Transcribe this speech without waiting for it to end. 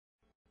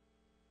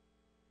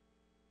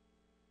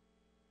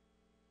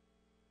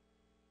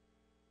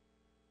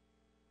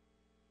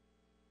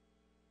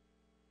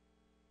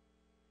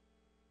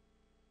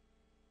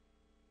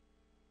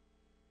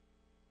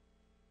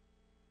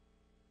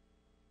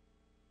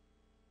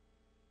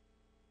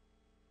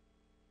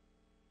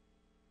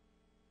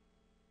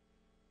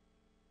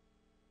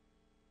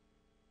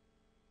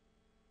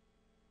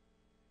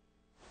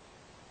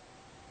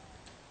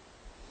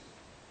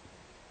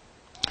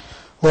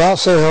Well, I'll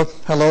say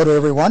hello to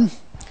everyone.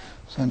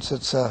 Since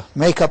it's a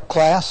makeup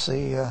class,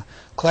 the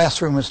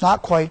classroom is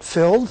not quite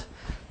filled,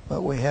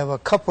 but we have a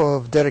couple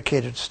of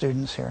dedicated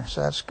students here,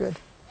 so that's good.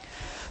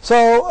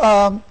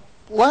 So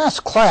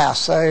last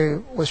class I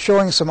was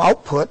showing some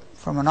output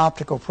from an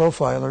optical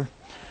profiler,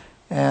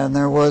 and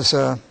there was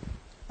an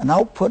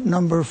output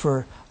number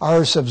for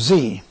R sub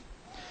z.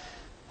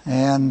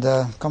 And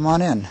come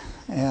on in.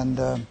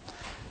 And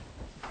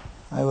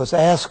I was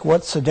asked,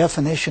 what's the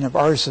definition of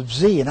R sub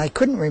z? And I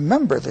couldn't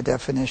remember the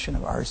definition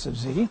of R sub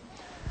z.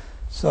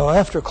 So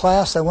after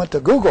class, I went to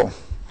Google,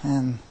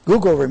 and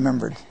Google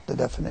remembered the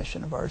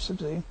definition of R sub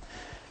z.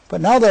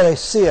 But now that I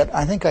see it,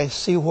 I think I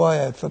see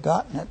why I'd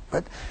forgotten it.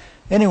 But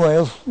anyway,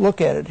 let's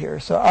look at it here.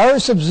 So R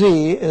sub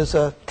z is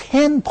a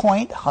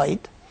 10-point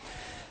height.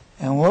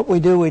 And what we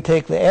do, we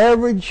take the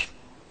average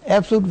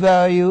absolute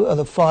value of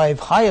the 5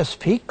 highest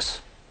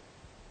peaks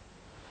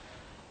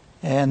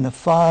and the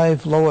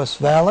 5 lowest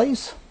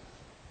valleys.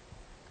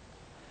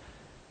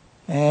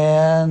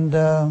 And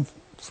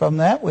from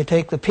that, we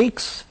take the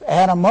peaks,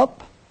 add them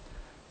up,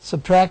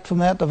 subtract from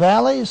that the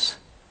valleys,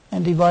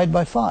 and divide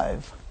by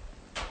 5.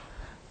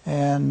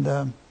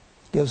 And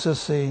gives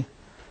us the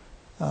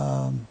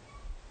R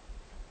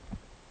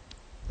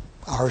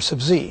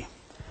sub z.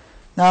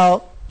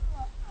 Now,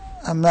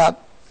 I'm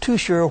not too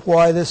sure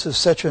why this is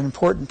such an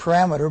important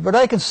parameter, but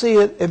I can see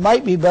it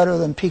might be better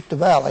than peak to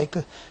valley.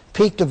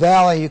 Peak to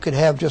valley, you could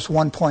have just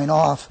 1 point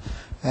off,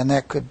 and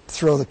that could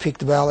throw the peak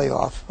to valley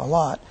off a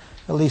lot.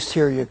 At least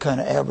here you kind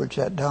of average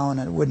that down,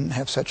 and it wouldn't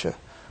have such a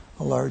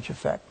large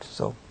effect.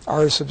 So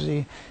R sub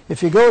z.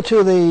 If you go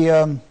to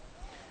the,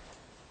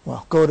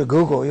 go to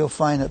Google, you'll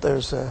find that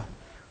there's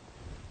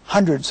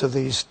hundreds of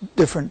these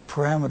different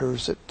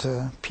parameters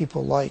that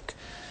people like.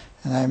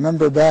 And I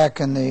remember back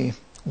in the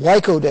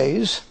WICO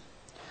days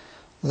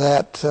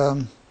that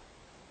it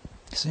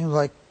seemed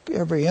like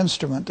every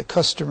instrument, the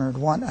customer would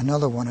want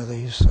another one of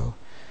these, so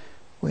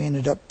we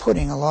ended up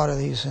putting a lot of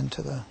these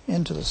into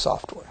the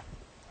software.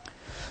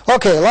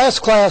 Okay,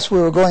 last class we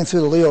were going through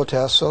the Leo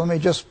test, so let me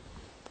just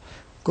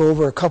go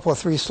over a couple of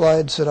 3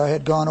 slides that I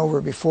had gone over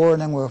before,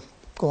 and then we'll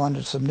go on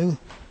to some new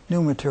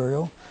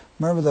material.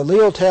 Remember the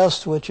Leo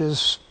test, which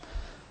is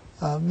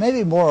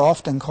maybe more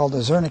often called the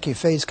Zernike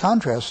phase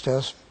contrast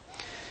test,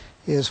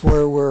 is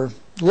where we're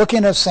looking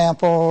at a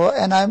sample,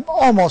 and I'm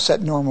almost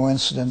at normal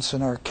incidence,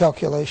 and our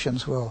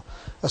calculations will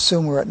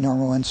assume we're at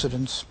normal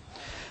incidence.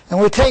 And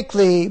we take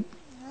the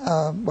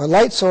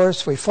light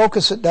source, we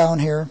focus it down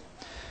here,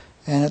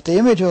 and at the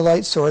image of the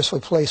light source we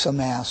place a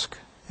mask.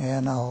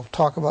 And I'll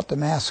talk about the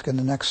mask in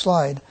the next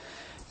slide.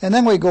 And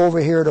then we go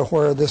over here to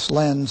where this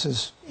lens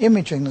is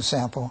imaging the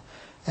sample,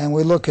 and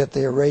we look at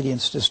the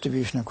irradiance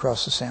distribution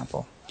across the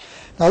sample.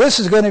 Now this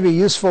is going to be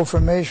useful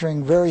for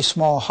measuring very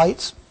small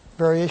heights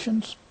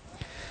variations.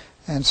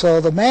 And so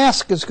the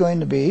mask is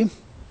going to be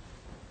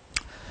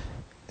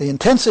the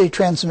intensity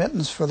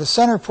transmittance for the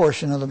center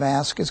portion of the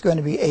mask is going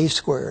to be A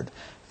squared.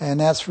 And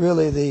that's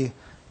really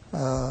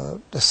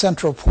the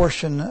central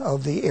portion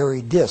of the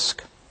airy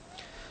disk.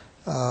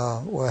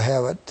 We'll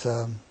have it,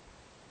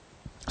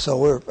 so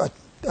we're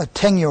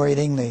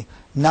attenuating the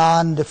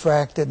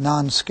non-diffracted,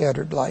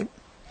 non-scattered light.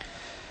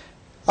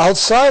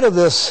 Outside of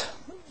this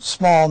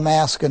small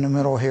mask in the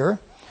middle here,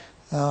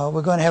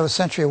 we're going to have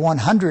essentially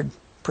 100%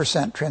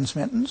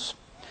 transmittance.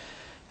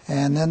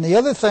 And then the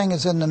other thing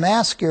is in the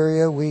mask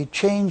area, we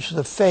change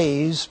the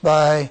phase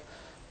by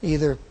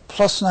either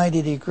plus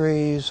 90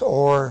 degrees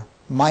or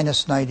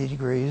minus 90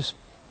 degrees,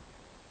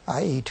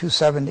 i.e.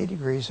 270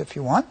 degrees if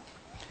you want.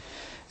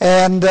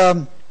 And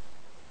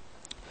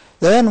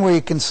then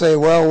we can say,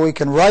 well, we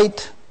can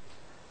write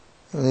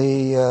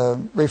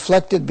the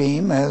reflected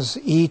beam as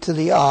e to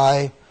the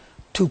I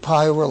 2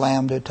 pi over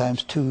lambda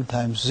times 2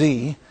 times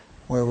z,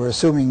 where we're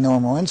assuming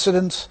normal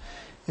incidence.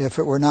 If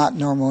it were not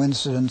normal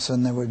incidence,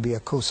 then there would be a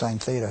cosine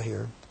theta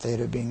here,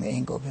 theta being the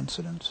angle of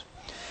incidence.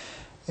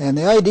 And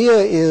the idea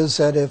is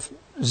that if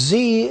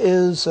z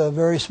is a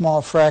very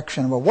small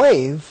fraction of a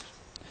wave,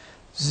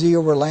 z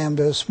over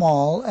lambda is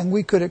small, and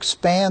we could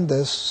expand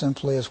this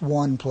simply as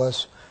 1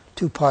 plus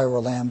 2 pi over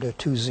lambda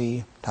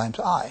 2z times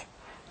I.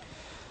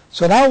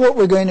 So now what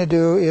we're going to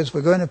do is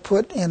we're going to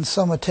put in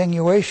some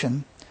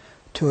attenuation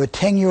to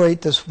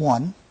attenuate this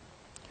 1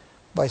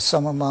 by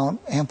some amount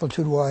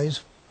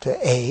amplitude-wise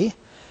to A,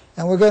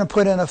 and we're going to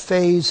put in a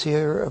phase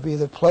here of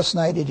either plus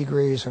 90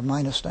 degrees or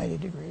minus 90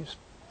 degrees.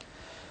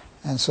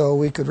 And so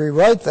we could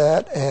rewrite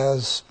that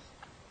as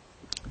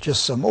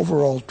just some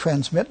overall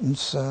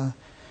transmittance of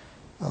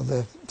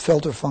the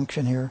filter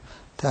function here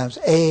times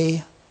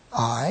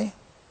AI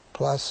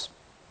plus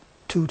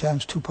 2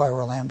 times 2 pi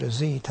over lambda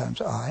z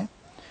times I.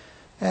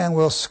 And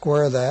we'll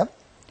square that.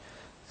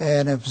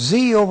 And if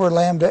z over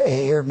lambda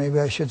a, or maybe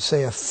I should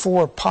say a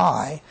 4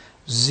 pi,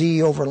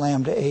 z over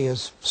lambda a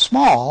is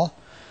small,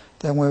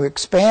 then when we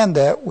expand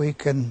that, we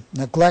can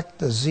neglect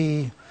the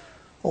z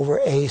over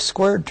a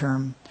squared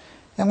term.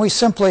 And we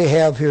simply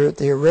have here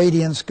the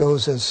irradiance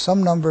goes as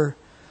some number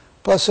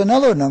plus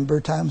another number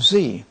times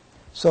z.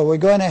 So we're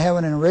going to have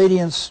an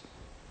irradiance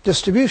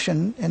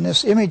distribution in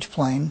this image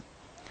plane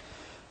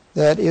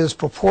that is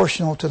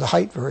proportional to the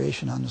height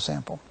variation on the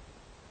sample.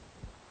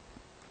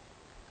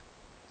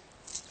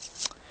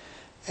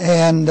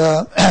 And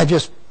I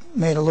just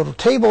made a little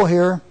table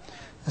here.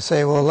 I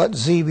say, well, let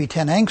Z be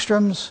 10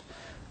 angstroms,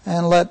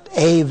 and let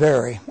A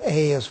vary.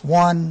 A is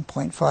 1,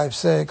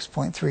 0.56,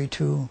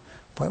 0.32,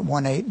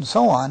 0.18, and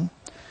so on.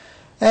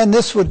 And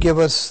this would give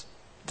us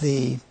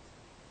the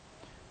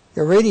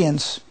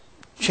irradiance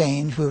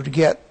change we would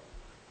get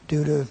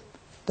due to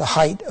the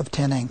height of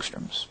 10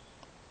 angstroms.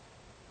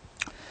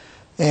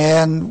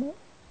 And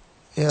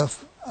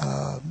if,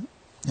 now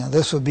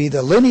this would be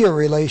the linear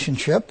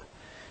relationship.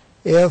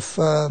 If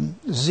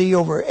Z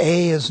over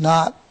A is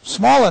not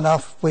small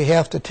enough, we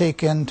have to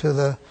take into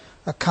the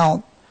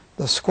account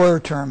the square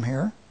term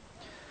here.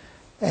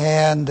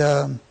 And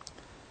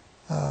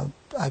I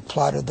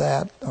plotted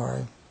that, or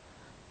I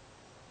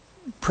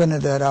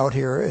printed that out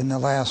here in the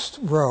last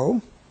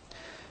row.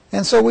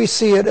 And so we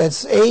see it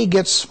as A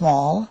gets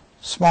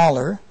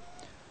smaller,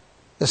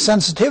 the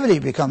sensitivity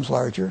becomes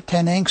larger.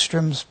 10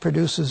 angstroms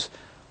produces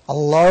a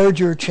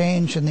larger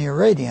change in the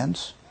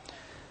irradiance.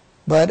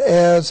 But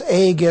as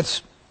A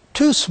gets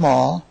too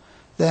small,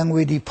 then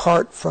we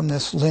depart from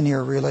this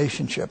linear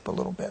relationship a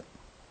little bit.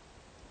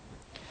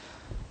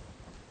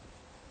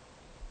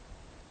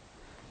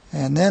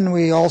 And then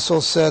we also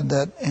said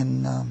that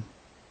in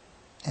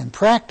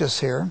practice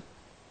here,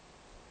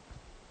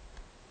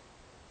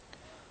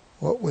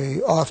 what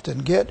we often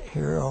get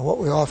here, or what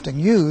we often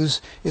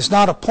use, is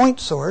not a point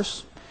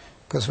source,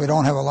 because we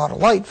don't have a lot of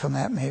light from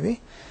that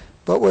maybe,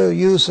 but we'll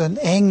use an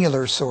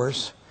angular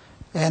source.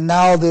 And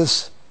now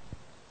this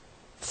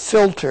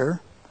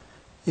filter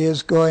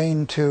is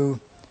going to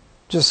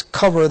just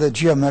cover the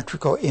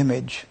geometrical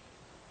image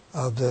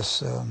of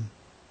this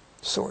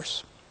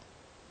source.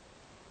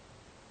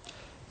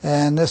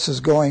 And this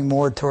is going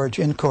more towards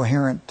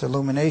incoherent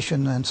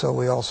illumination, and so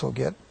we also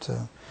get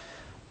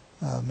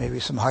maybe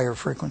some higher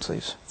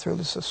frequencies through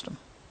the system.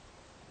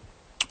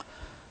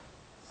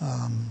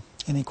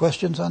 Any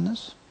questions on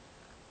this?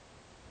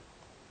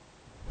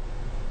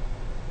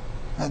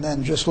 And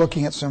then just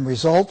looking at some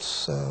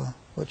results,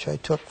 which I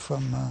took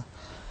from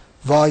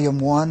Volume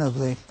 1 of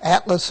the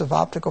Atlas of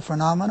Optical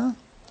Phenomena.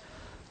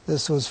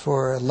 This was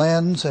for a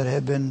lens that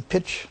had been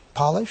pitch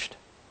polished.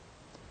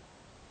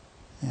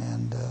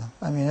 And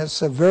I mean,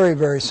 it's a very,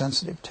 very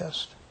sensitive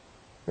test.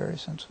 Very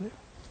sensitive.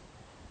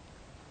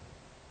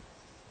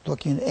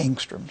 Looking at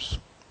angstroms.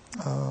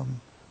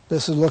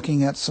 This is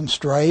looking at some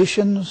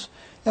striations.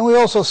 And we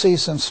also see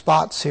some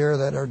spots here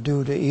that are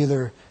due to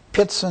either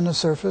pits on the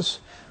surface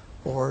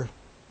or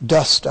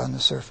dust on the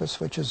surface,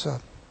 which is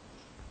a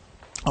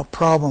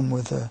problem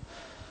with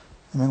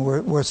I mean,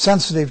 we're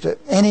sensitive to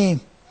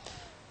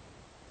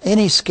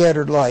any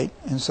scattered light,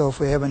 and so if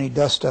we have any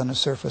dust on the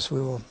surface,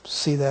 we will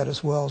see that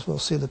as well as we'll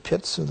see the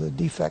pits or the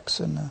defects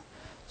in the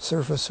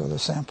surface or the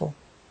sample.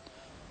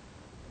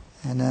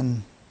 And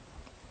then,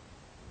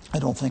 I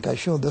don't think I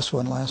showed this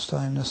one last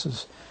time. This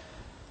is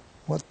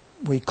what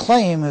we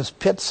claim is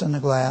pits in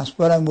the glass,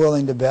 but I'm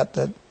willing to bet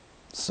that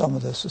some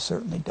of this is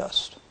certainly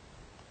dust.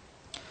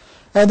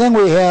 And then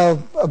we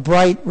have a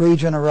bright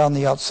region around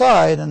the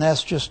outside, and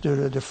that's just due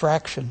to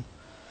diffraction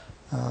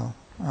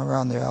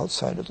around the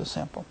outside of the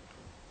sample.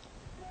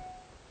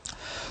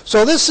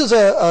 So this is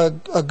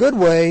a good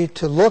way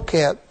to look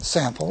at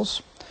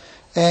samples.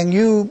 And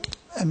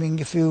I mean,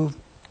 if you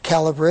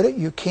calibrate it,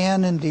 you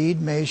can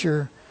indeed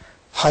measure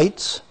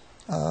heights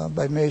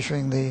by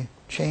measuring the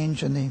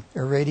change in the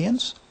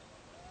irradiance.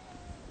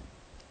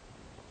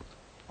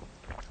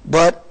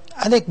 But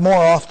I think more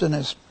often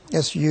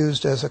it's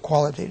used as a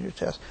qualitative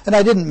test. And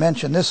I didn't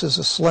mention, this is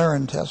a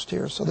Slarin test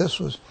here, so this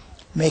was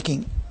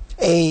making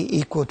A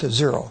equal to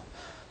 0.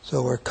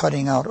 So we're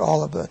cutting out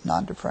all of the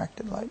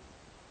non-diffracted light.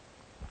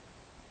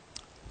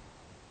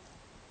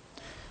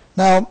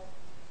 Now,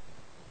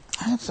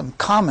 I had some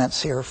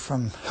comments here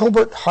from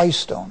Herbert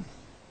Hystone,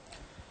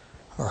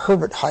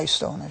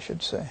 I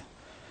should say.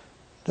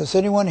 Does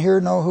anyone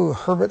here know who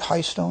Herbert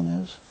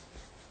Hystone is?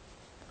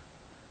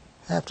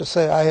 I have to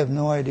say I have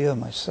no idea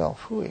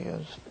myself who he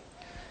is.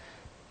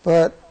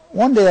 But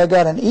one day I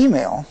got an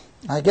email.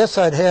 I guess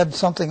I'd had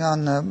something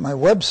on my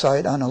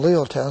website on a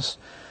Leo test,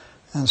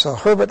 and so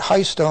Herbert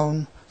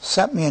Hystone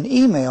sent me an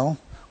email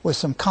with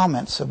some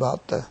comments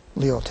about the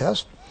Leo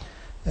test.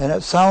 And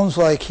it sounds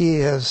like he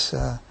has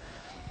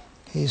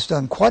he's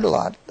done quite a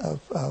lot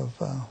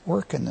of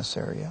work in this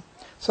area.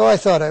 So I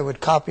thought I would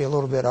copy a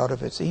little bit out of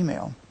his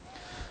email.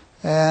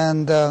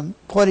 And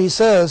what he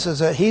says is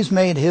that he's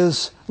made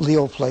his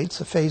Leo plates,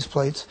 the phase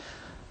plates,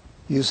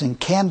 using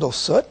candle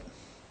soot.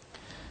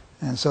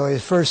 And so he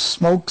first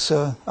smokes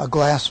a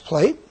glass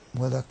plate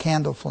with a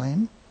candle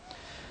flame,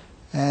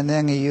 and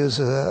then he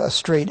uses a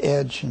straight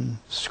edge and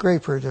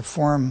scraper to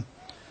form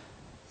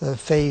the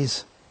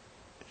phase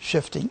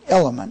shifting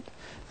element.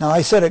 Now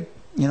I said,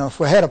 if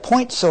we had a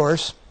point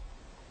source,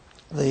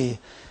 the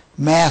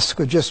mask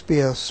would just be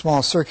a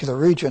small circular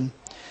region.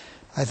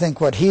 I think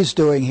what he's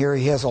doing here,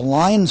 he has a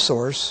line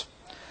source,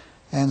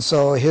 and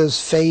so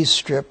his phase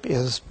strip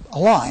is a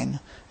line.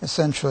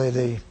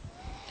 Essentially,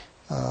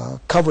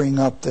 covering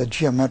up the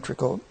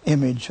geometrical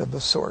image of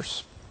the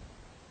source.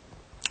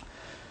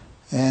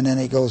 And then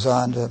he goes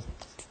on to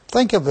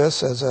think of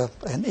this as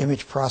an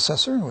image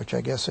processor, which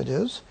I guess it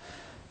is,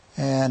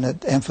 and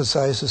it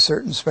emphasizes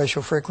certain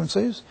special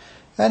frequencies.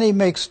 And he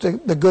makes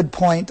the good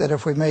point that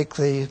if we make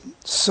the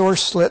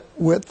source slit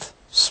width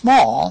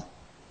small,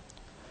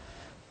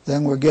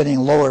 then we're getting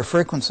lower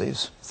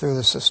frequencies through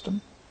the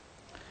system,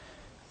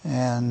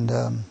 and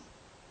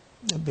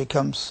it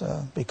becomes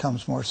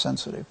more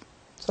sensitive.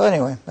 So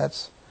anyway,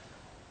 that's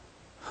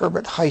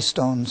Herbert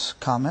Highstone's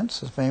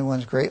comments. If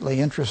anyone's greatly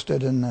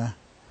interested in the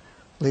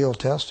Leo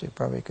test, you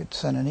probably could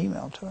send an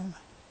email to him.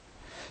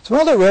 Some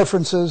other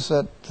references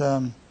that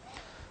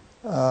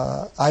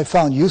I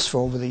found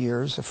useful over the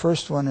years. The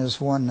first one is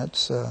one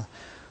that's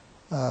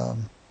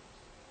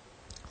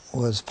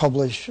was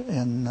published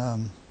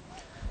in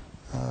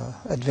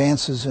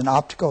Advances in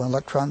Optical and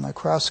Electron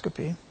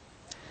Microscopy.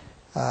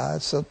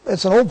 It's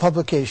an old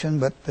publication,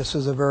 but this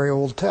is a very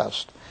old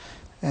test.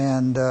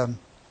 And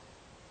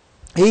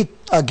he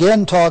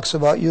again talks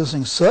about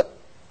using soot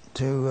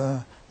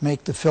to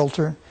make the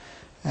filter,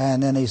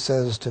 and then he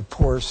says to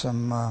pour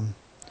some,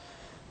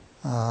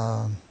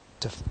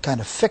 to kind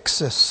of fix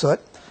this soot,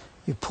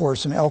 you pour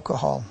some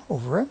alcohol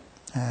over it,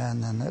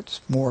 and then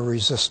it's more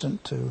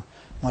resistant to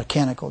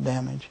mechanical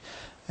damage.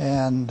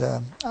 And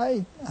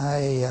I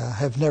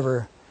have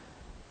never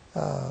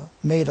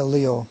made a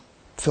Leo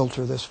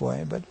filter this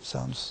way, but it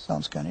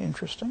sounds kind of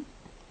interesting.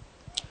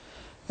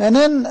 And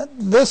then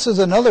this is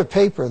another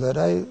paper that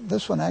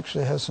this one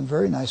actually has some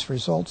very nice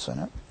results in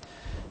it,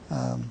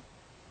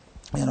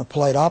 in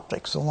applied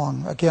optics, a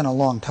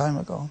long time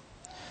ago.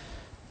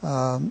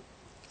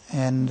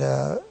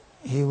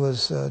 He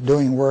was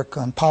doing work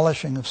on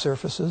polishing of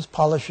surfaces,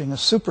 polishing of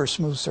super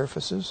smooth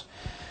surfaces.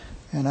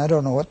 And I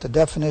don't know what the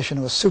definition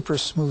of a super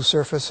smooth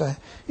surface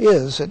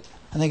is. I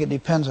think it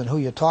depends on who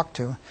you talk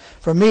to.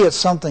 For me, it's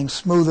something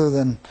smoother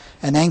than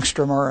an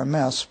angstrom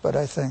RMS, but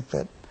I think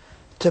that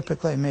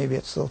typically maybe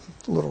it's a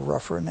little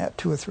rougher than that,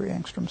 2 or 3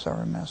 angstroms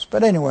RMS.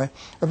 But anyway,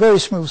 a very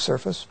smooth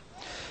surface.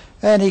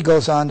 And he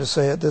goes on to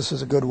say that this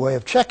is a good way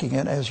of checking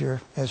it as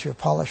you're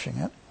polishing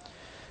it,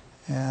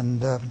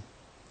 and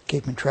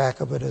keeping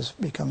track of it as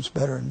it becomes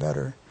better and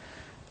better.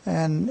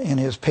 And in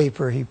his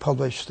paper, he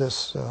published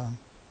this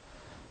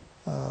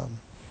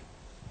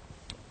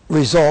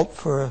result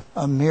for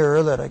a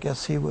mirror that I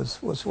guess he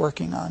was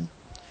working on.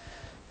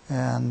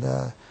 And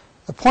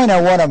the point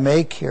I want to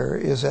make here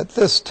is that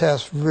this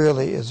test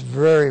really is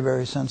very,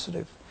 very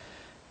sensitive.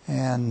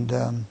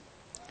 And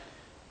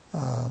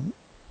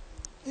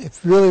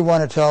if you really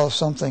want to tell if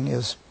something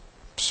is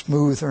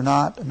smooth or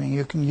not, I mean,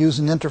 you can use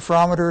an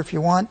interferometer if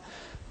you want,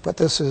 but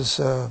this is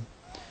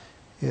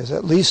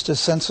at least as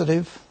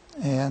sensitive,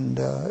 and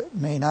it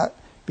may not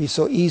be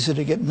so easy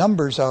to get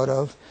numbers out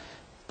of,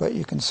 but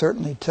you can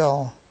certainly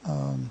tell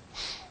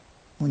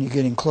when you're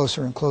getting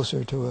closer and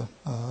closer to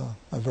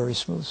a very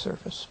smooth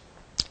surface.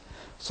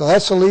 So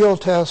that's the Leo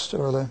test,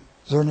 or the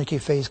Zernike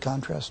phase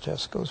contrast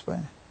test, goes by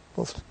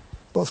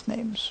both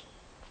names.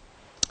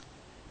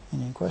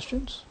 Any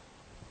questions?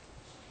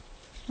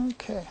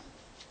 Okay.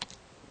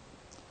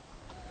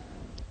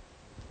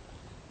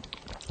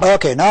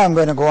 Okay, now I'm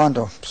going to go on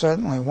to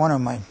certainly one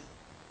of my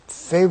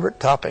favorite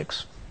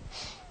topics.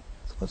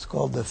 It's what's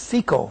called the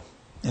FICO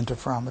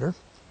interferometer.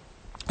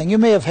 And you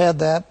may have had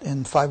that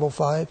in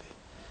 505.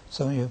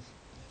 Some of you have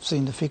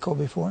seen the FICO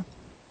before.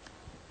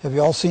 Have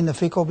you all seen the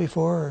FICO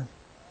before? Or?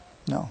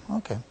 No?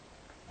 Okay.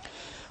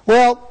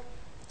 Well,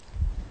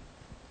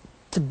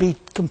 to be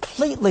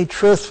completely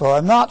truthful,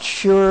 I'm not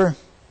sure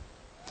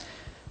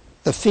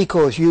the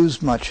FICO is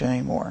used much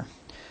anymore.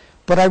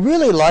 But I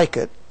really like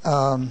it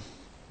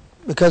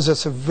because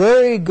it's a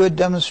very good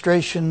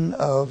demonstration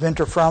of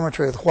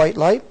interferometry with white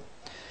light.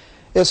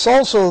 It's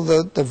also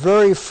the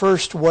very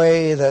first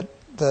way that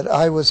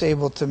I was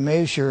able to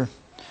measure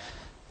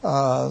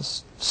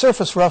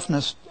surface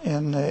roughness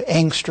in the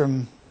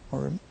angstrom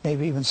or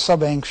maybe even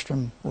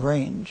sub-angstrom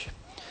range.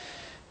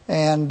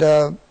 And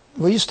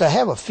we used to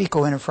have a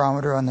FICO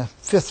interferometer on the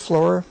 5th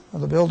floor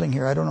of the building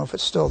here. I don't know if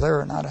it's still there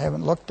or not. I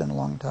haven't looked in a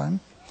long time.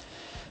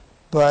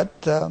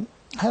 But I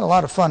had a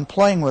lot of fun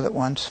playing with it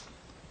once.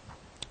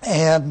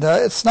 And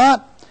it's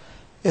not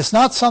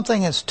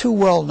something that's too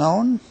well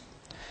known,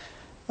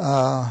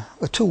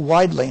 or too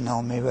widely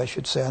known, maybe I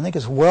should say. I think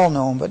it's well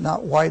known, but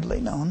not widely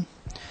known.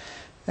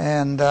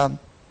 And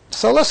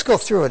so let's go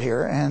through it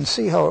here and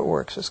see how it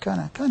works. It's kind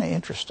of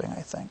interesting,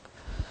 I think.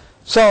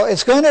 So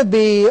it's going to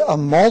be a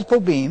multiple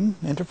beam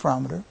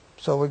interferometer.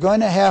 So we're going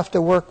to have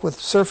to work with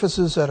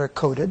surfaces that are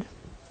coated,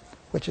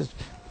 which is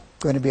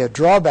going to be a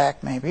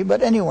drawback maybe,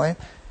 but anyway,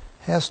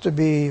 has to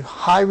be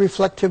high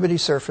reflectivity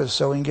surface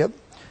so we can get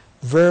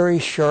very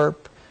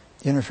sharp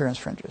interference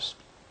fringes.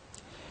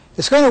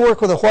 It's going to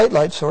work with a white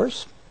light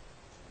source,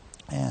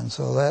 and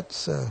so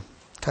that's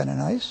kind of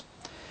nice.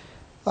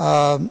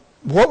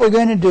 What we're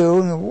going to do,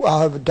 and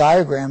I'll have a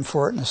diagram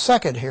for it in a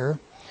second here,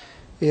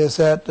 is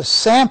that the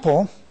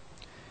sample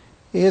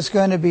is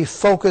going to be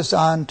focused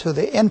onto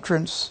the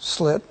entrance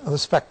slit of a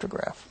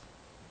spectrograph.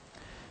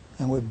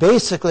 And we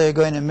basically are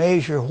going to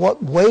measure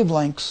what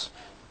wavelengths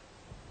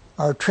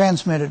are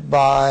transmitted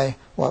by,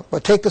 well,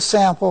 we'll take the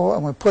sample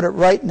and we put it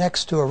right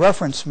next to a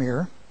reference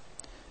mirror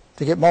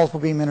to get multiple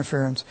beam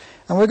interference.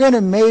 And we're going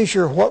to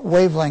measure what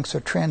wavelengths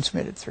are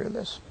transmitted through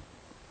this.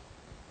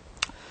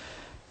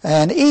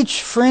 And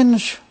each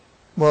fringe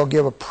will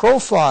give a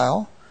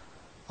profile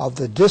of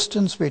the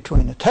distance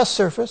between the test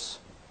surface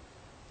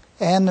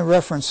and the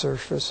reference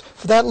surface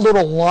for that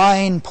little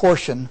line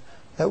portion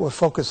that we're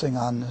focusing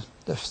on,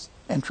 this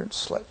entrance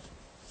slit.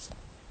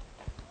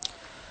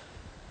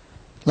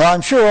 Now,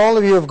 I'm sure all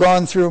of you have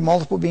gone through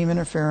multiple beam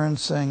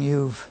interference and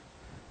you've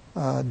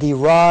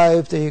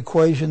derived the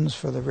equations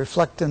for the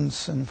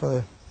reflectance and for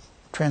the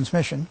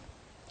transmission.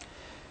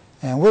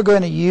 And we're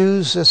going to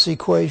use this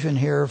equation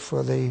here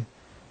for the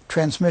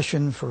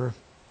transmission for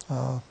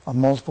a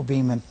multiple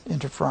beam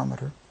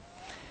interferometer.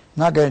 I'm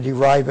not going to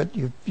derive it.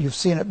 You've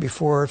seen it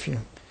before. If you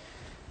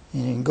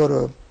can go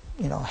to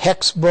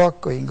Heck's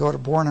book, or you can go to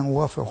Born and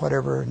Wolf or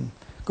whatever and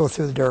go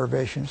through the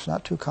derivation. It's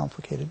not too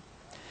complicated.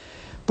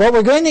 But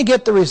we're going to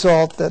get the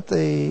result that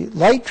the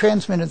light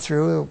transmitted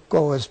through will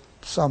go as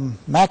some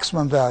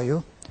maximum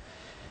value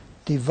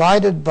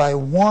divided by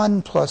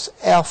 1 plus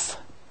f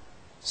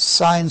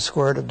sine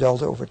squared of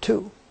delta over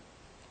 2,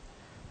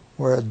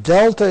 where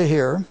delta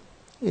here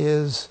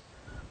is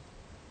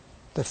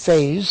the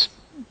phase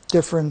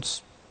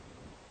difference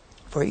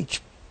for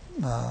each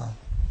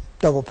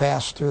double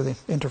pass through the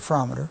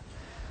interferometer.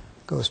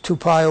 It goes 2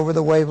 pi over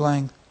the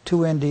wavelength,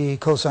 2 nd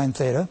cosine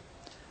theta.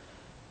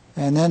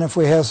 And then if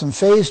we have some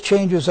phase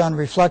changes on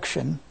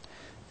reflection,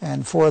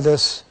 and for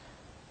this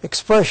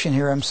expression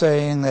here I'm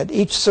saying that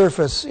each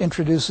surface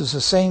introduces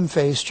the same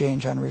phase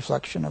change on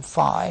reflection of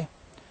phi.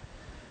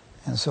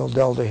 And so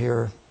delta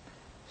here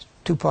is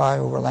 2 pi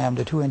over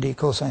lambda 2 nd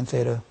cosine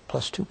theta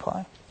plus 2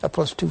 pi,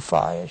 plus 2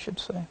 phi I should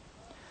say.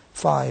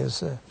 Phi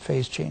is the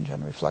phase change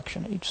on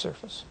reflection at each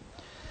surface.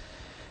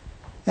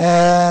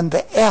 And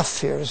the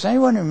F here, does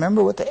anyone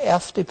remember what the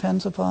F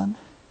depends upon?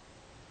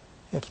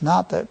 If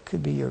not, that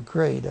could be your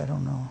grade. I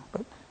don't know.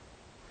 But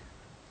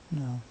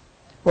no.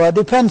 Well, it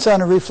depends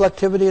on the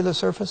reflectivity of the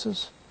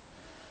surfaces.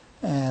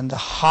 And the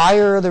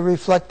higher the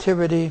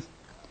reflectivity,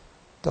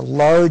 the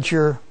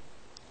larger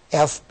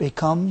F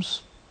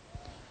becomes.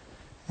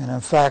 And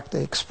in fact,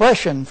 the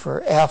expression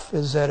for F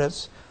is that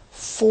it's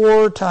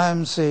 4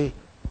 times the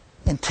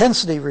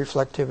intensity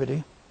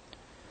reflectivity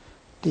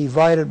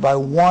divided by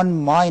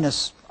 1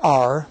 minus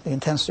R, the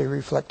intensity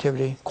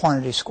reflectivity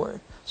quantity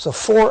squared. So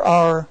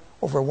 4R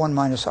over 1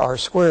 minus R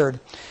squared.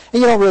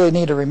 And you don't really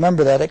need to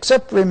remember that,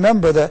 except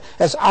remember that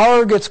as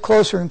R gets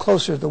closer and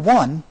closer to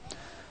 1,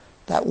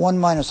 that 1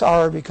 minus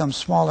R becomes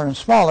smaller and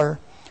smaller,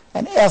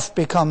 and F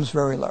becomes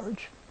very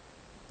large.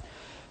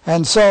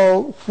 And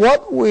so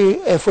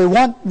if we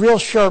want real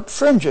sharp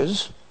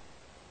fringes,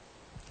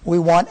 we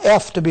want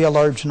F to be a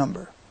large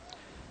number.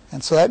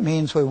 And so that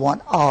means we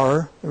want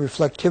R, the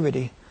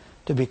reflectivity,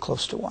 to be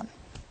close to 1.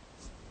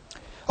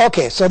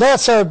 Okay, so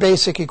that's our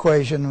basic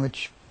equation,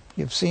 which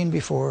you've seen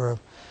before,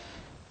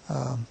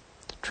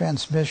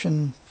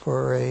 transmission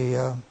for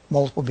a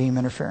multiple beam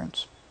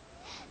interference.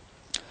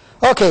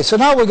 Okay, so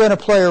now we're going to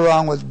play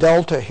around with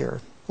delta here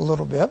a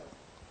little bit.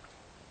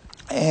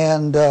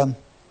 And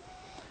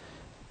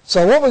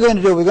so what we're going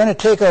to do, we're going to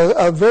take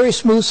a very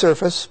smooth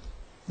surface.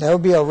 That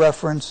would be our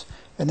reference.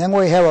 And then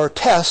we have our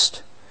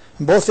test.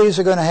 And both these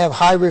are going to have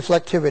high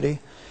reflectivity.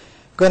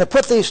 We're going to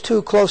put these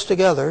two close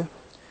together.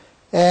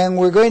 And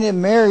we're going to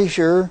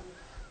measure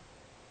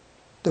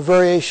the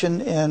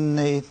variation in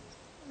the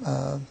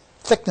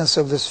thickness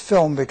of this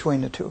film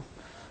between the two,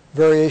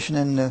 variation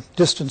in the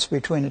distance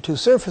between the two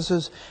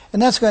surfaces,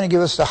 and that's going to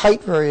give us the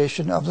height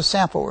variation of the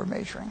sample we're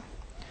measuring.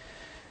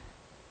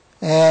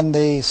 And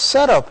the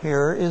setup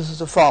here is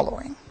the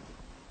following.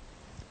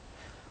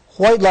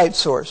 White light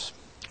source.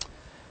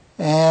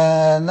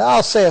 And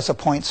I'll say it's a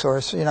point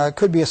source. It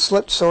could be a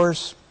slit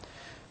source,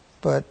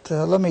 but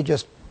let me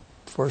just,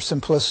 for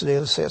simplicity,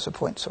 let's say it's a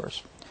point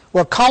source.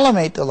 We'll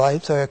collimate the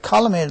light, so a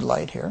collimated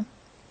light here.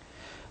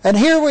 And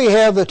here we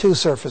have the two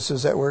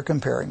surfaces that we're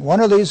comparing. One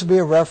of these will be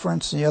a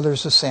reference and the other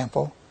is a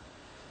sample.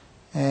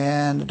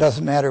 And it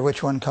doesn't matter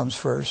which one comes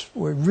first.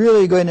 We're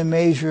really going to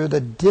measure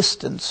the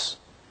distance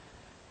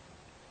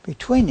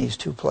between these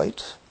two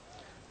plates.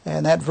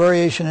 And that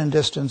variation in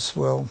distance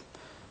will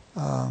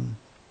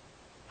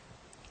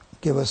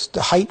give us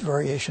the height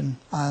variation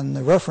on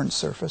the reference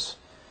surface.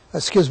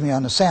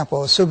 On the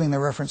sample, assuming the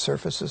reference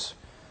surface is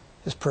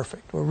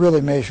perfect. We're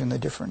really measuring the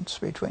difference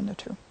between the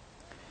two.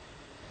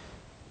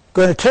 I'm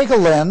going to take a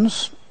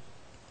lens,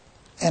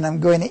 and I'm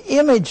going to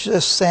image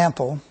this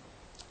sample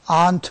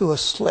onto a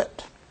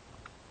slit.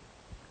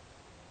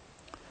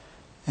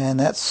 And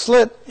that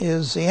slit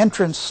is the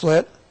entrance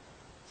slit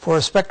for a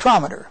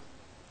spectrometer.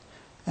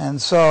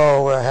 And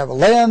so I have a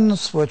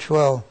lens, which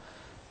will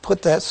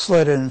put that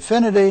slit at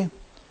infinity.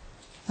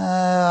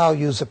 I'll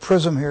use a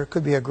prism here. It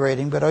could be a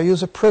grating, but I'll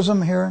use a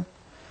prism here.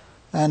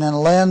 And then a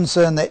lens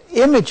that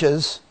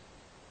images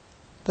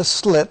the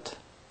slit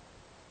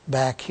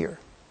back here.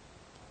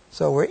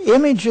 So we're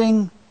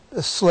imaging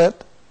the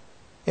slit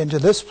into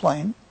this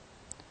plane,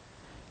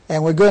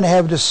 and we're going to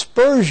have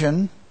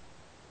dispersion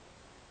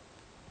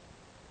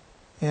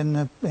in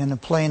the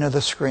plane of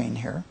the screen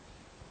here.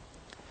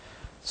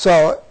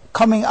 So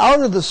coming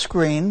out of the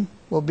screen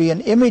will be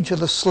an image of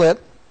the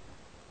slit,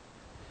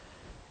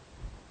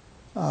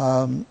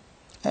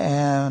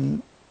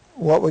 and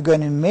what we're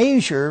going to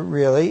measure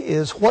really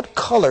is what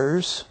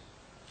colors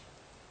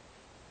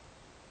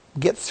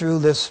get through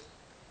this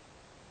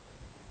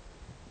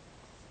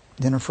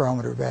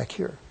interferometer back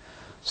here.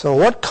 So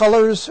what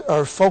colors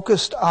are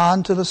focused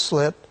onto the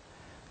slit,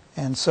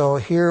 and so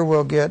here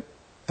we'll get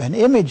an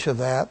image of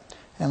that.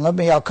 And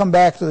I'll come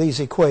back to these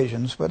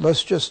equations, but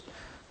let's just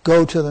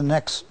go to the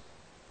next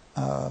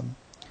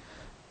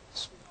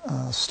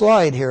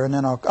slide here, and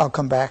then I'll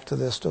come back to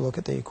this to look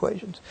at the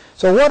equations.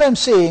 So what I'm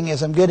seeing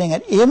is I'm getting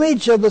an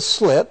image of the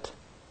slit,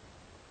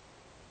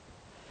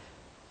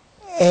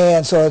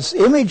 and so it's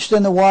imaged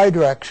in the y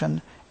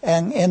direction,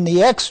 and in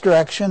the x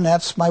direction,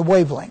 that's my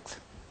wavelength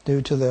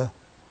due to the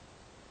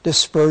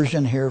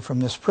dispersion here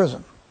from this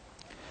prism.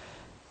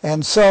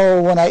 And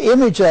so when I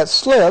image that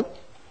slit,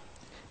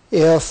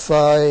 if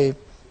I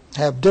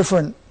have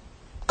different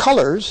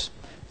colors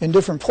in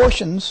different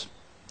portions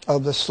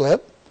of the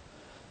slit,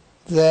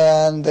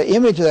 then the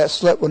image of that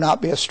slit will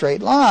not be a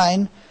straight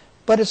line,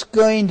 but it's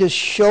going to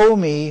show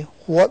me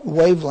what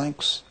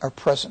wavelengths are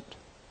present.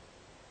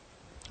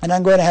 And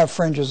I'm going to have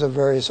fringes of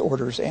various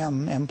orders,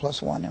 m, m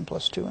plus 1, m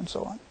plus 2, and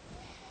so on.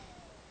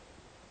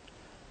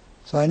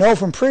 So I know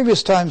from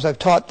previous times I've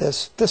taught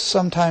this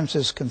sometimes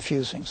is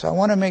confusing. So I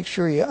want to make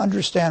sure you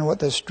understand what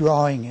this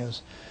drawing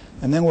is.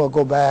 And then we'll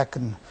go back,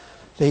 and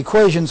the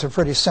equations are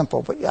pretty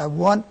simple, but you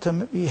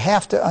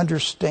have to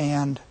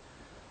understand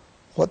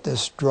what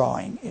this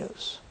drawing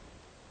is.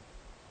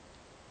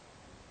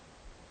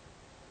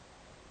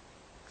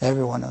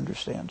 Everyone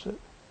understands it.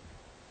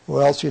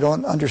 Or else you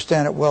don't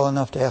understand it well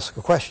enough to ask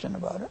a question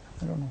about it.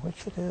 I don't know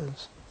which it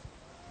is.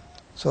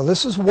 So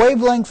this is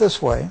wavelength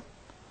this way.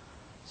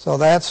 So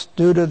that's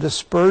due to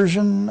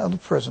dispersion of the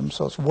prism.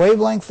 So it's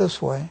wavelength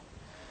this way.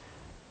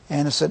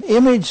 And it's an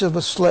image of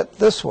the slit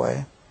this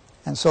way.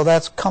 And so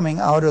that's coming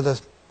out of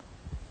the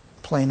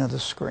plane of the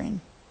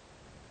screen.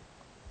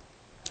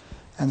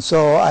 And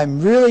so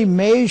I'm really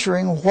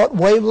measuring what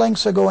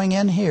wavelengths are going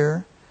in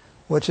here,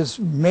 which is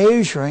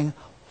measuring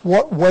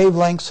what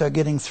wavelengths are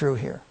getting through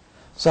here.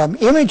 So I'm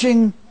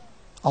imaging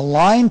a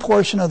line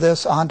portion of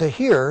this onto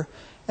here,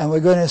 and we're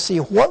going to see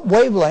what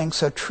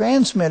wavelengths are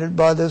transmitted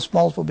by this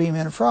multiple beam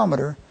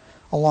interferometer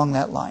along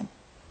that line.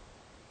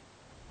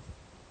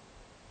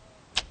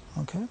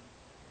 Okay?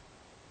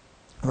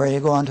 Ready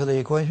to go on to the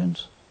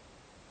equations?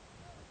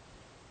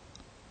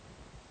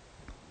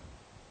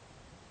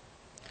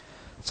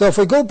 So if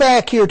we go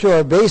back here to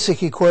our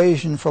basic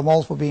equation for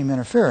multiple beam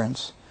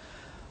interference,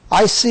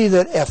 I see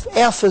that if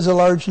f is a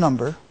large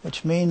number,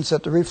 which means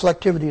that the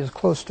reflectivity is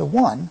close to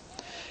 1,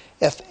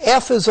 if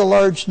f is a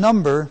large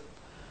number,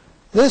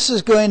 this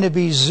is going to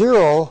be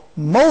 0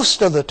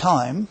 most of the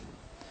time,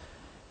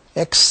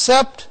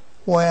 except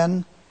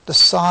when the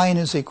sign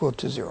is equal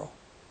to 0.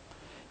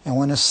 And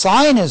when the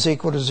sign is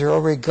equal to 0,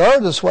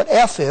 regardless what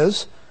f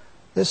is,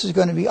 this is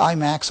going to be I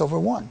max over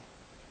 1.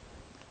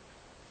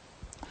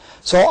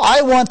 So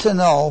I want to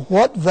know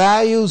what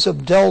values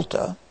of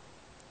delta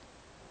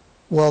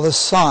will the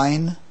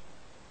sine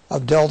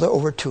of delta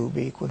over 2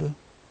 be equal to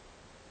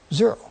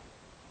 0.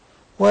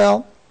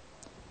 Well,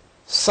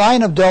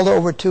 sine of delta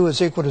over 2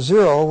 is equal to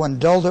 0 when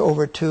delta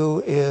over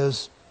 2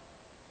 is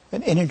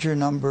an integer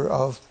number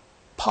of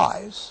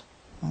pi's.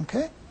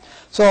 Okay?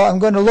 So I'm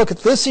going to look at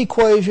this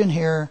equation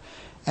here,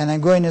 and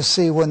I'm going to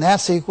see when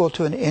that's equal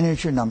to an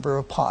integer number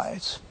of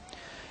pi's.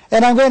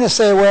 And I'm going to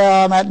say,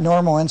 well, I'm at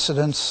normal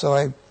incidence,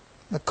 so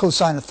the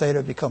cosine of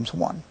theta becomes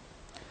 1.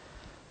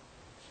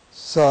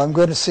 So I'm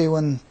going to see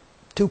when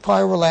 2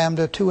 pi over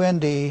lambda,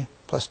 2nd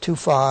plus 2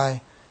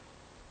 phi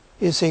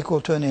is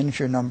equal to an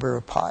integer number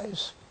of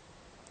pi's.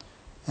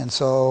 And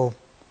so,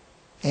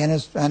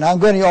 and I'm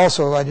going to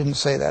also, I didn't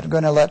say that, I'm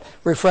going to let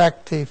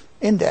refractive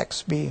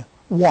index be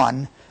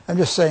 1. I'm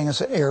just saying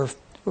it's an air,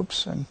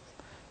 and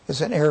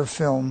it's an air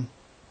film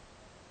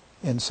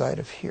inside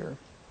of here.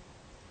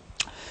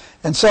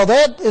 And so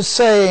that is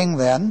saying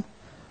then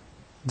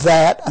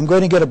that I'm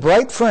going to get a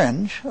bright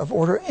fringe of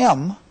order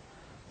m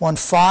when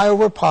phi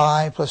over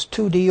pi plus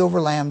 2d over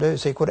lambda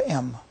is equal to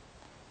m,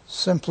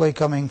 simply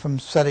coming from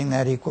setting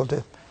that equal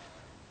to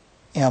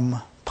m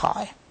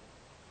pi.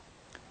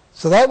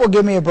 So that will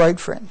give me a bright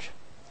fringe.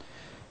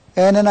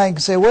 And then I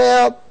can say,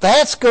 well,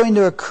 that's going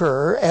to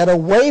occur at a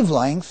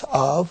wavelength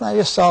of, I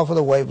just solve for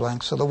the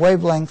wavelength, so the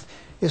wavelength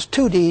is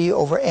 2d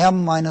over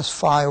m minus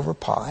phi over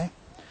pi.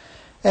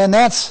 And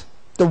that's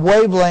the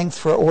wavelength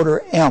for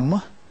order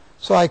m,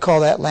 so I call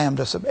that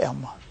lambda sub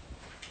m.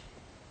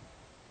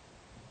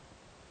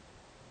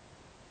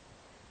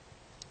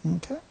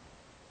 Okay.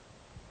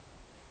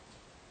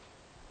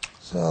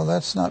 So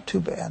that's not too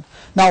bad.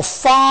 Now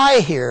phi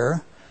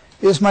here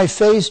is my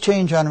phase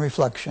change on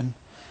reflection.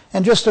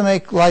 And just to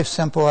make life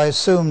simple, I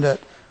assume that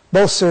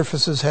both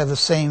surfaces have the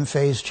same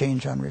phase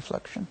change on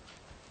reflection.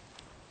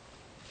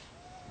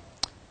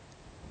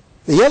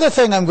 The other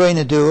thing I'm going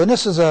to do, and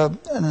this is an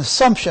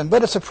assumption,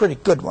 but it's a pretty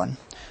good one,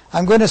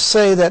 I'm going to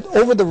say that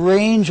over the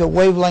range of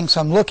wavelengths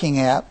I'm looking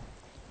at,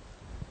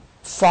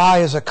 phi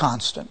is a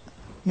constant.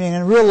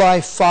 Meaning in real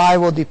life, phi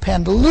will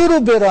depend a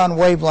little bit on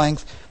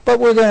wavelength, but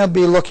we're going to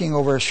be looking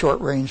over a short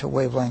range of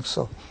wavelengths,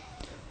 so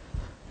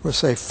we'll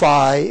say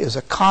phi is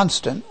a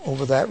constant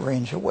over that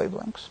range of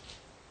wavelengths.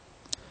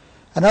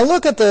 And I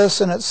look at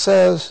this and it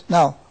says,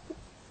 now,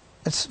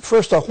 it's,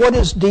 first off, what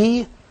is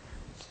D?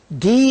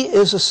 D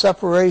is a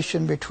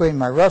separation between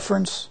my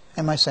reference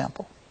and my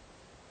sample.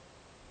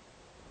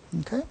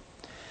 Okay?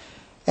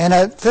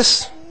 And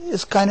this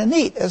is kind of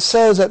neat. It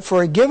says that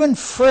for a given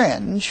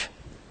fringe,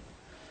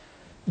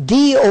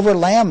 D over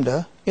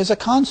lambda is a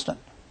constant.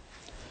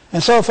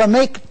 And so if I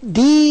make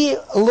D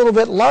a little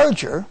bit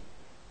larger,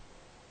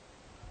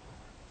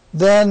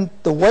 then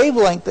the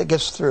wavelength that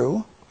gets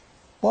through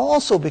will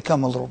also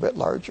become a little bit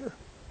larger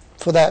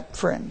for that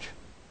fringe.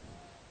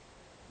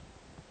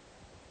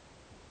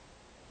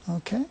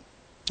 Okay?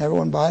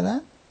 Everyone buy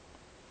that?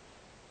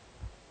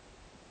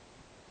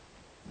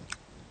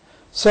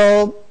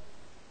 So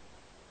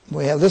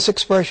we have this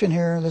expression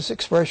here, this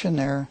expression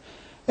there.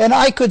 And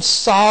I could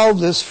solve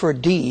this for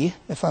D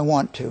if I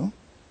want to.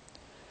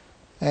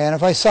 And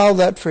if I solve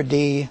that for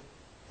D,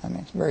 I mean,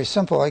 it's very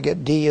simple. I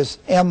get D is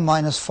m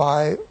minus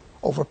phi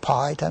over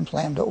pi times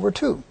lambda over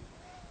 2.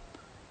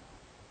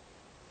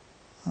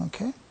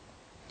 Okay?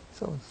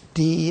 So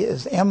D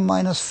is m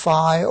minus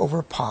phi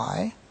over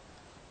pi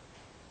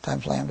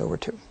times lambda over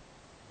 2.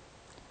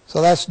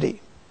 So that's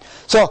D.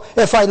 So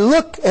if I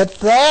look at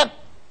that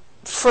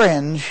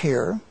fringe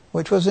here,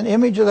 which was an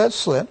image of that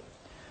slit,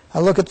 I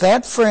look at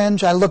that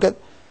fringe, I look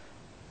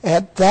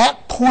at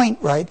that point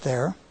right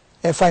there.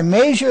 If I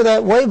measure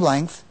that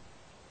wavelength,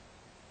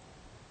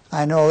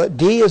 I know that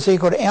D is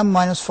equal to m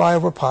minus phi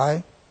over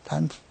pi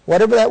times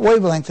whatever that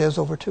wavelength is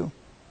over 2.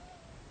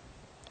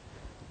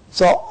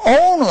 So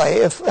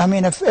only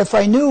if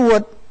I knew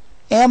what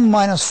m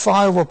minus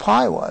phi over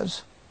pi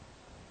was,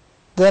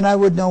 then I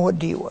would know what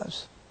D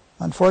was.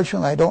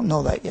 Unfortunately, I don't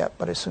know that yet,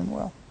 but I soon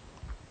will.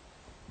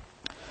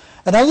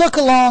 And I look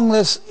along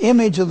this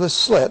image of the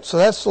slit, so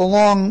that's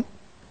along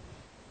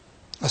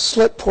a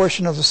slit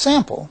portion of the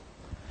sample.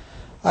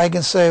 I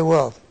can say,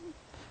 well,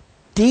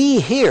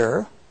 D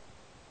here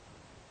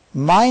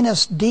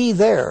minus D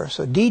there,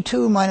 so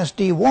D2 minus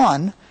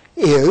D1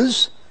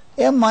 is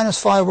m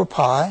minus phi over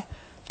pi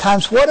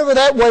times whatever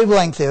that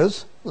wavelength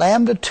is,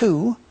 lambda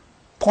 2,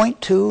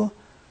 0.2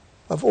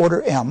 of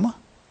order m,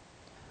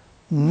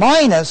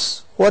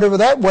 minus whatever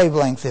that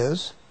wavelength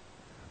is,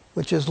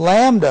 which is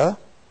lambda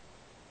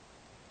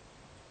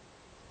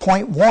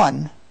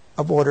 0.1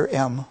 of order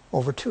m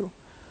over 2.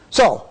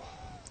 So,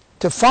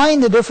 to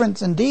find the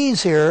difference in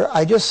D's here,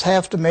 I just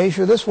have to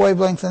measure this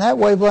wavelength and that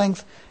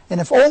wavelength,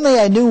 and if only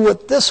I knew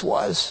what this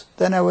was,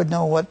 then I would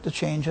know what the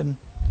change in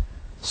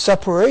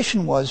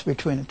separation was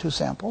between the two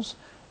samples.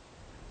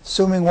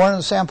 Assuming one of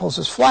the samples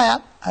is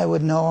flat, I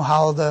would know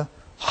how the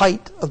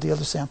height of the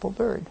other sample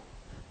varied.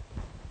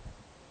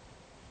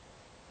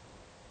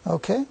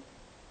 Okay?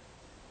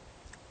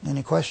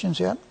 Any questions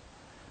yet?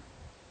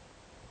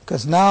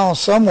 Because now,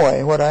 some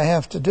way, what I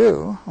have to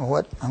do, or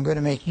what I'm going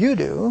to make you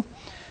do,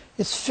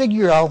 is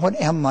figure out what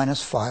m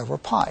minus phi over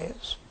pi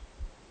is.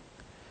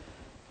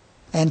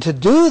 And to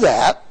do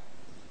that,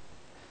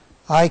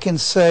 I can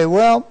say,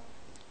 well,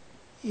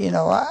 you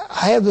know,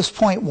 I have this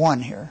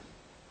 0.1 here.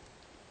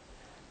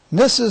 And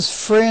this is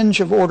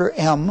fringe of order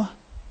m,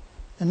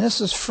 and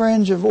this is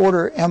fringe of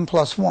order m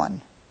plus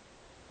 1.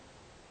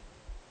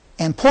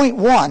 And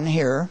 0.1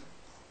 here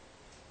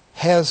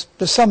there's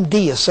some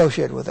D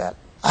associated with that.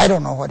 I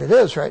don't know what it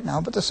is right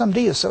now, but there's some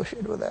D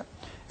associated with that.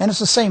 And it's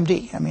the same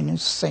D. I mean,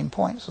 it's the same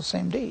point. It's the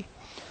same D.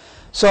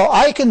 So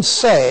I can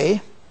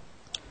say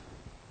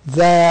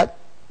that,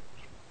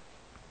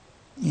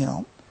 you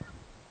know,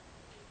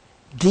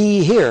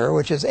 D here,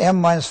 which is m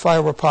minus phi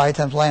over pi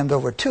times lambda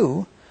over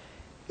 2,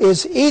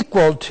 is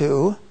equal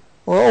to,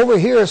 or over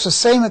here it's the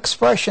same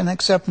expression,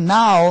 except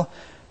now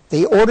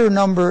the order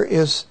number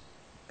is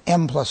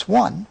m plus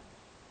 1.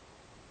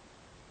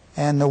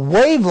 And the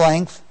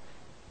wavelength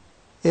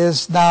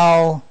is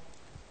now,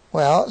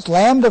 well, it's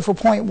lambda for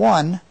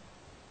 0.1,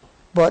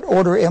 but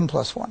order m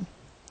plus 1.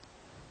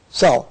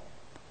 So,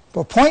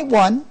 for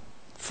 0.1,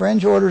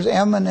 fringe orders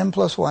m and m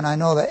plus 1, I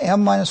know that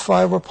m minus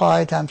phi over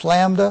pi times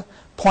lambda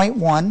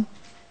 0.1,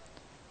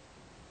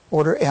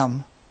 order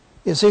m,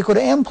 is equal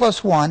to m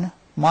plus 1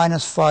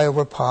 minus phi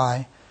over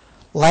pi,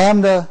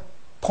 lambda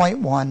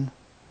 0.1,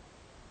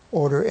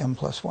 order m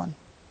plus 1.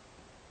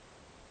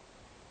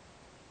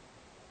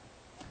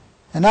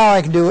 And now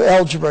I can do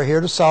algebra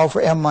here to solve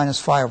for m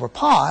minus phi over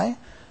pi,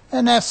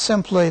 and that's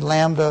simply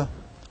lambda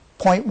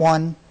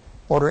 0.1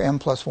 order m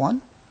plus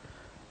 1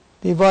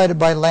 divided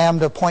by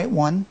lambda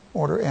 0.1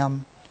 order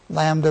m,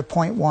 lambda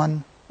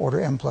 0.1 order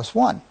m plus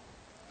 1.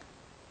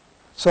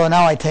 So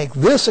now I take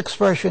this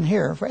expression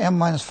here for m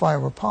minus phi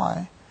over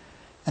pi,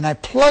 and I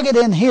plug it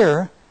in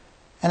here,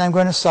 and I'm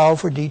going to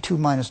solve for d2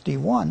 minus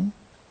d1.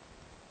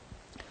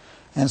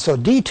 And so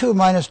d2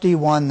 minus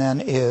d1 then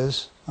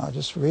is, I'll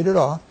just read it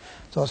off.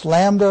 So it's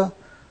lambda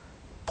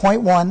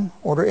 0.1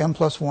 order m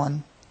plus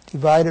 1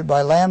 divided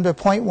by lambda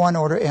 0.1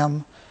 order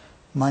m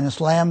minus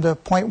lambda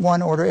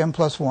 0.1 order m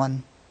plus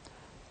 1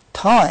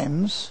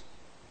 times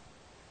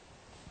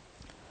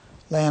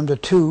lambda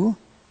 2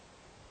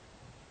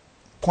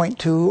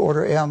 0.2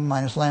 order m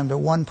minus lambda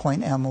 1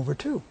 point m over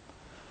 2.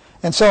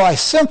 And so I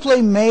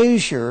simply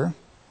measure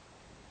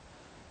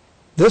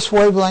this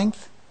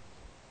wavelength,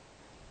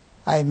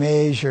 I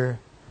measure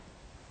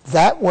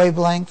that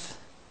wavelength,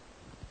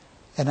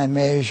 and I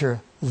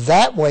measure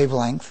that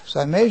wavelength. So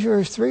I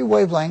measure 3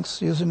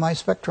 wavelengths using my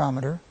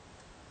spectrometer,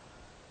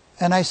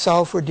 and I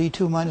solve for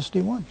D2 minus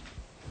D1.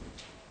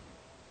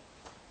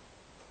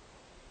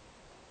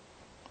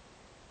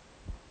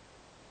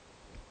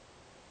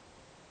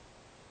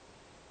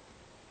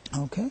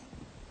 Okay.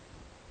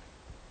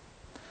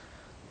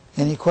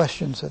 Any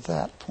questions at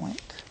that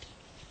point?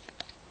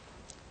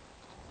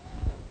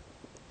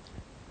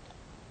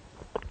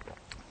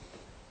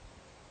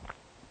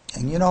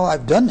 And you know,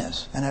 I've done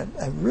this, and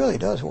it really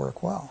does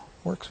work well.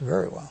 Works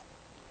very well.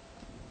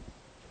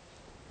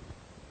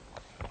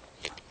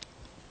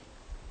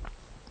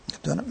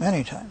 I've done it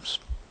many times.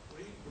 What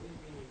do you mean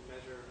you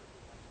measure?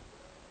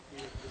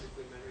 You're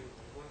physically measuring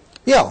the wavelength?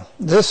 Yeah,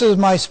 this is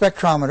my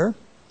spectrometer,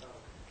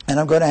 and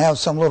I'm going to have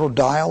some little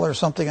dial or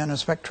something on a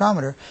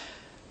spectrometer.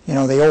 You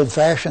know, the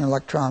old-fashioned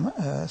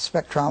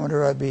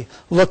spectrometer, I'd be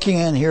looking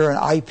in here an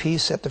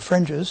eyepiece at the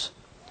fringes,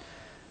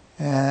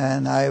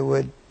 and I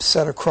would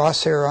set a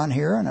crosshair on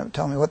here, and it would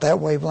tell me what that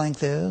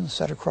wavelength is,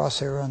 set a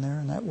crosshair on there,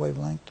 and that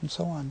wavelength, and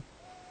so on.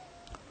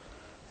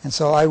 And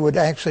so I would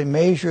actually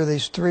measure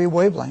these 3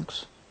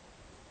 wavelengths,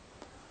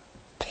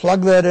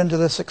 plug that into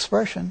this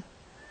expression,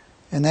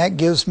 and that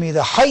gives me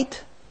the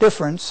height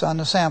difference on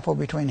the sample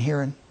between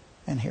here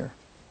and here.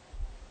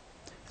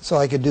 So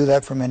I could do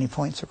that from any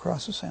points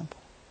across the sample.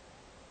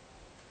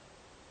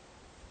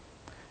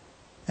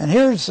 And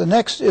here's the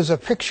next is a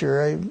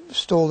picture. I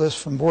stole this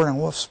from Born and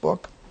Wolf's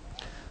book.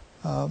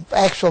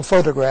 Actual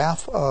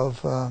photograph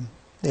of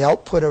the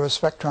output of a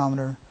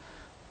spectrometer.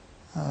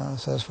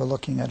 Says we're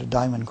looking at a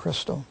diamond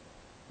crystal.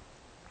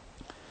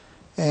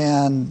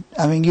 And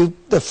I mean,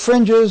 the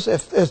fringes,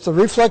 if the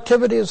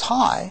reflectivity is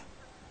high,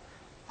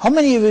 how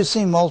many of you have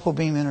seen multiple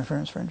beam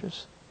interference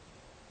fringes?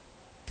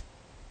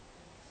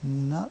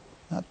 Not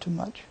too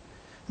much.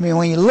 I mean,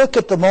 when you look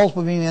at the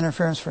multiple beam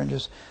interference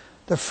fringes,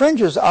 the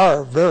fringes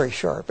are very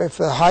sharp if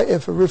the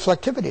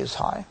reflectivity is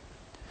high.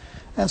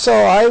 And so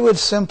I would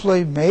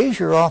simply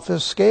measure off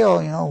this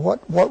scale, you know,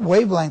 what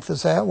wavelength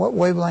is that, what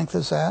wavelength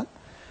is that,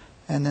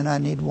 and then I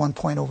need 1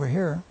 point over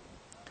here.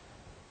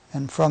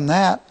 And from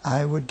that,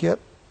 I would get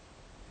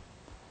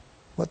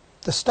what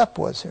the step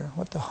was here,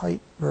 what the height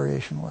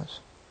variation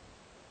was.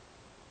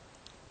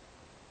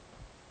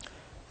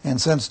 And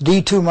since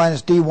D2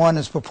 minus D1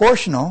 is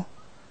proportional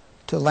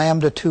to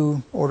lambda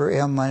 2 order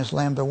m minus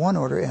lambda 1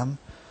 order m,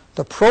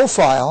 the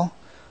profile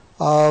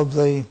of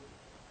the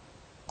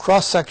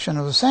cross-section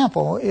of the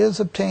sample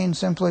is obtained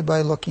simply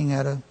by looking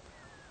at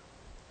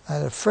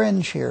a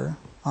fringe here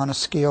on a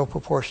scale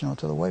proportional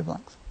to the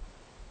wavelength.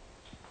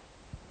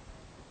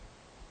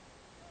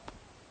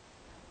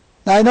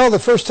 Now I know the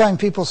first time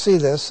people see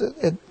this,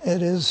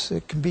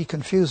 it can be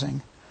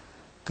confusing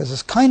because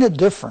it's kind of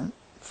different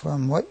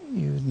from what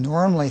you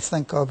normally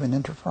think of in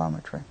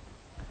interferometry.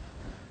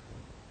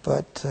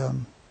 But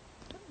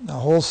the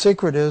whole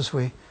secret is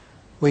we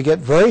get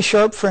very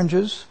sharp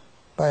fringes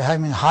by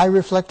having high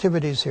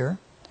reflectivities here.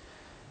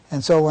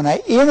 And so when I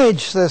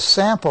image this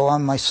sample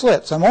on my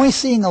slits, I'm only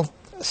seeing a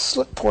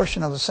slit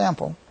portion of the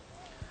sample.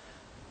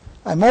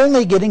 I'm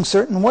only getting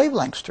certain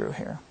wavelengths through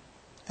here.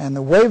 And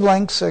the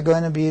wavelengths are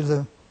going to be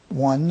the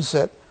ones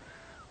that,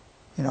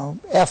 you know,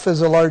 f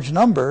is a large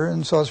number,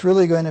 and so it's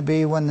really going to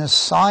be when this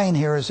sign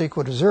here is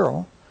equal to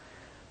 0.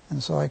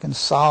 And so I can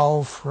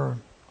solve for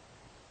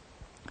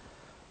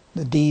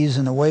the d's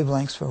and the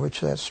wavelengths for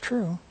which that's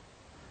true.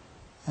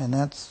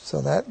 And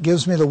so that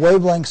gives me the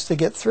wavelengths to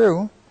get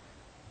through.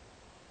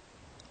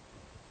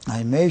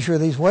 I measure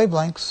these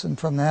wavelengths, and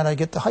from that I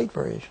get the height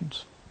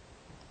variations.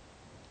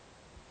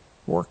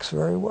 Works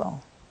very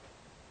well.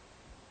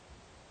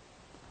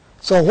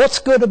 So what's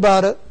good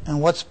about it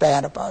and what's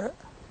bad about it?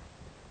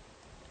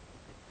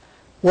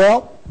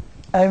 Well,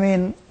 I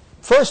mean,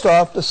 first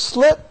off, the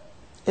slit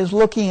is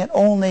looking at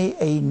only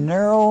a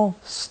narrow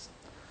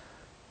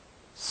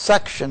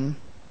section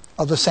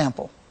of the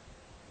sample.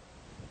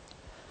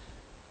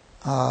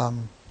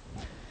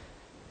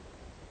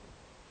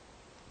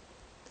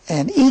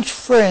 And each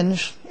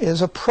fringe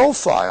is a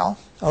profile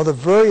of the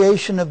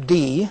variation of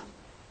D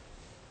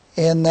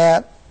in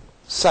that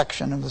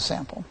section of the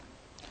sample.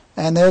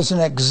 And there's an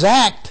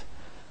exact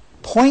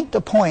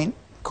point-to-point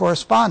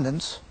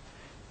correspondence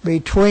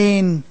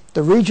between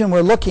the region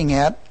we're looking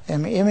at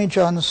and the image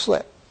on the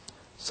slit.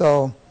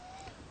 So,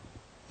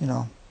 you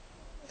know,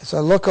 as I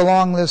look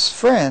along this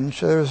fringe,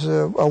 there's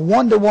a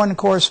one-to-one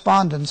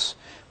correspondence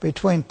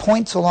between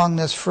points along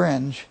this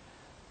fringe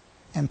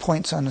and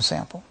points on the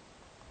sample.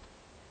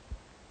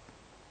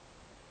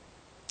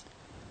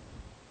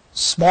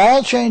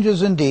 Small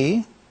changes in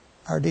D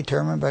are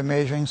determined by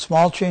measuring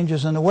small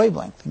changes in the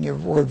wavelength.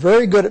 And we're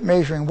very good at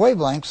measuring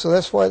wavelengths, so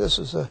that's why this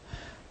is a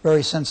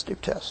very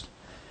sensitive test.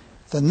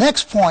 The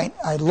next point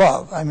I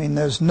love, I mean,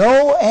 there's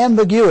no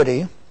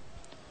ambiguity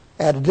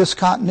at a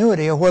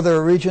discontinuity of whether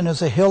a region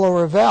is a hill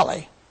or a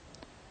valley,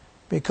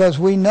 because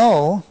we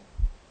know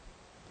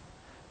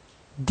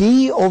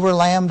D over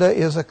lambda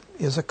is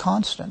a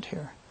constant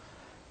here.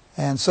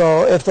 And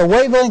so if the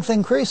wavelength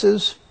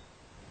increases,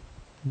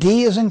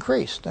 D is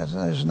increased.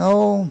 There's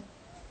no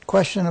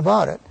question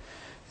about it.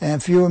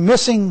 And if you're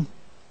missing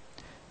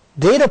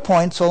data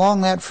points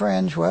along that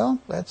fringe, well,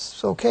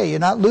 that's okay. You're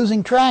not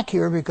losing track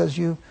here because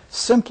you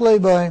simply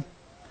by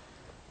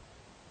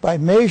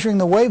measuring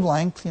the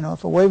wavelength, you know,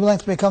 if the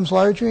wavelength becomes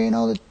larger, you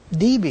know that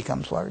D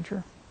becomes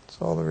larger.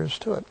 That's all there is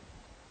to it.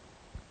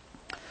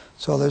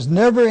 So there's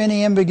never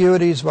any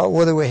ambiguities about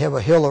whether we have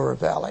a hill or a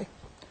valley.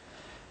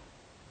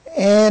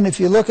 And if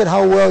you look at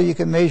how well you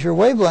can measure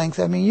wavelength,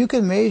 I mean, you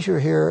can measure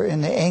here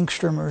in the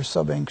angstrom or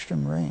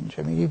sub-angstrom range.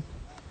 I mean,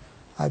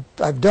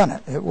 I've done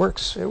it. It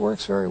works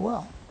very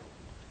well.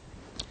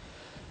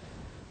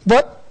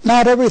 But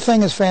not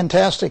everything is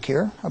fantastic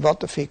here about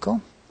the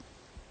fecal.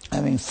 I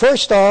mean,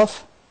 first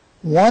off,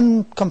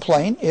 one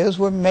complaint is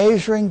we're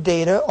measuring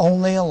data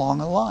only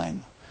along a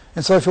line.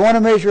 And so if you want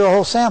to measure a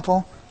whole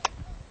sample,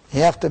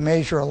 you have to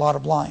measure a lot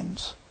of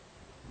lines.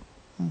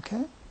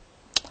 Okay?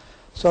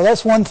 So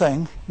that's one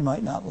thing you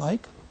might not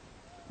like.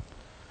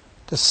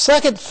 The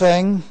second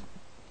thing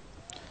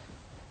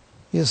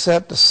is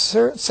that the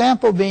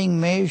sample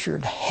being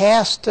measured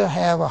has to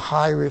have a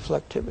high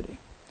reflectivity.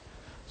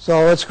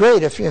 So it's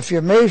great if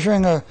you're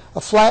measuring a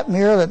flat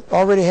mirror that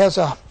already has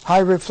a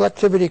high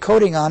reflectivity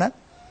coating on it,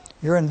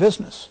 you're in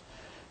business.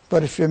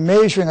 But if you're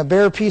measuring a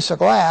bare piece of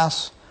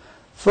glass,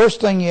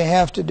 first thing you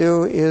have to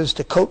do is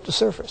to coat the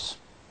surface.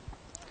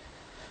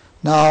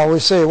 Now we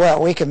say,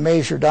 well, we can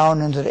measure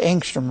down into the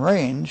angstrom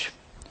range.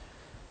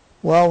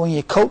 Well, when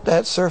you coat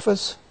that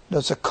surface,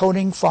 does the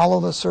coating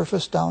follow the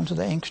surface down to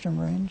the angstrom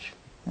range?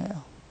 Yeah,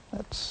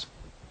 that's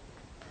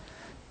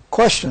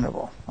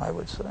questionable, I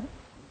would say.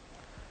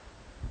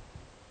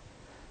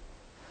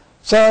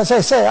 So as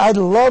I say, I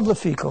love the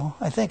fecal.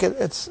 I think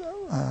it's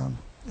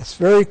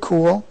very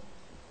cool.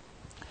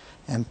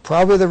 And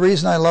probably the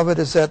reason I love it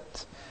is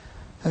that,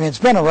 I mean, it's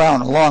been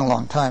around a long,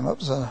 long time.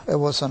 It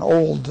was an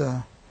old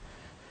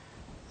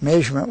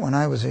measurement when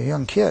I was a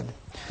young kid.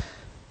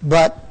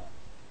 But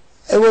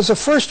it was the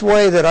first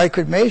way that I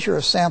could measure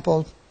a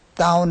sample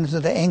down to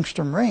the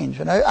angstrom range.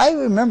 And I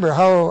remember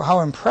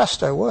how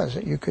impressed I was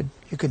that you could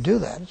do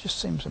that. It just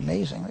seems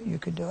amazing that you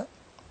could do it.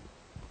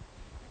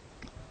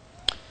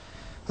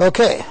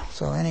 Okay,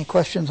 so any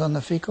questions on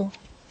the fecal?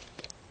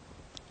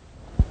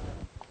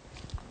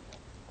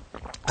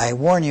 I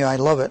warn you, I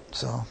love it,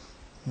 so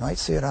you might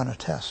see it on a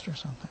test or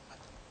something.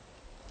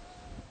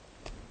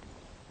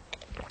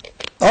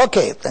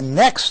 Okay, the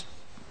next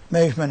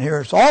measurement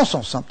here is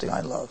also something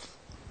I love.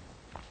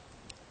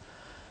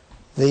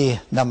 The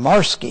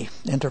Namarsky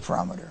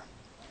interferometer,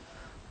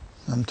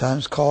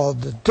 sometimes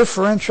called the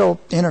differential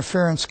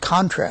interference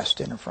contrast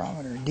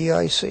interferometer,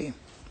 DIC.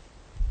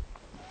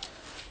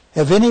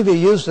 Have any of you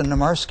used a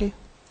Namarsky?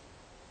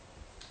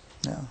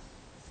 No.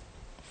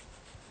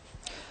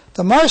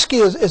 The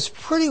Namarsky is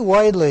pretty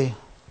widely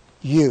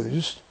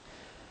used,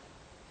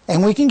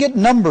 and we can get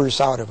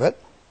numbers out of it,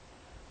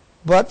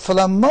 but for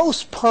the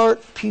most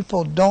part,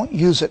 people don't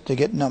use it to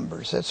get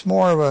numbers. It's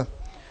more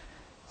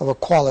of a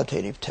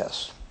qualitative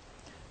test.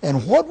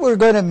 And what we're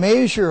going to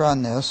measure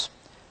on this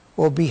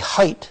will be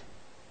height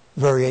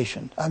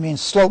variation. I mean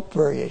slope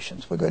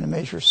variations. We're going to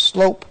measure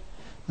slope,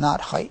 not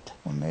height.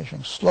 We're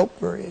measuring slope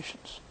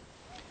variations.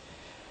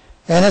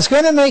 And it's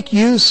going to make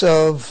use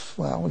of,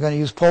 well, we're going to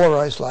use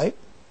polarized light.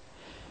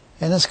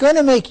 And it's going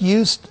to make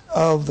use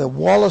of the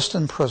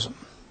Wollaston prism.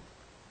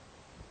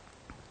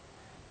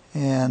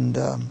 And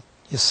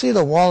you see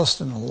the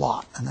Wollaston a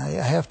lot. And I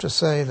have to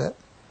say that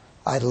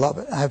I love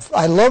it.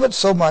 I love it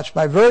so much.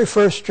 My very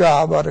first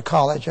job out of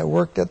college, I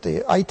worked at the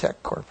iTech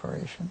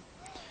Corporation.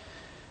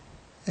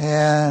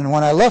 And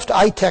when I left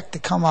iTech to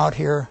come out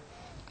here,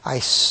 I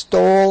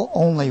stole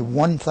only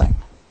one thing,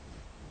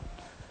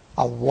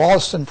 a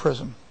Wollaston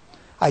prism.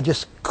 I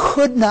just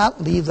could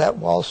not leave that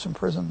Wollaston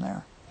prism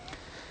there.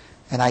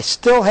 And I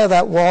still have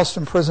that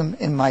Wollaston prism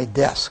in my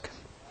desk.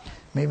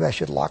 Maybe I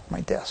should lock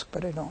my desk,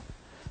 but I don't.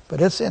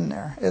 But it's in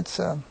there. It's,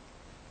 oh,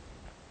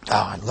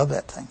 I love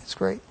that thing. It's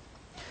great.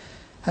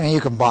 I mean,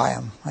 you can buy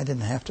them. I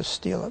didn't have to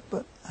steal it,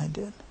 but I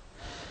did.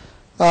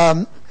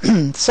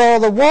 So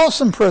the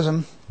Wollaston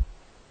prism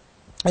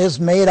is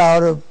made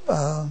out of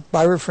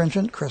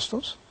birefringent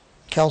crystals,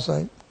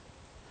 calcite,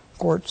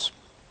 quartz.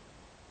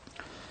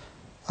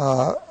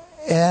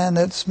 And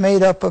it's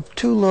made up of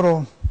two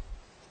little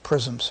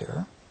prisms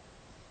here,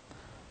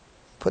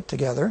 put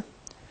together,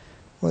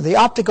 where the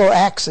optical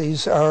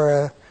axes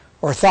are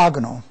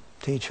orthogonal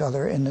to each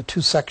other in the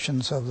two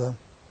sections of the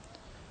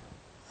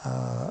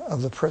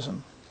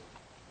prism.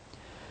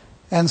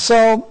 And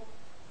so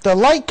the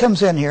light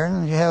comes in here,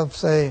 and you have,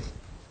 say,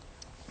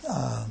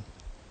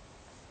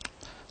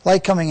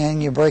 light coming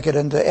in, you break it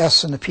into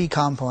S and the P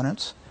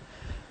components.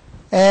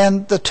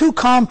 And the two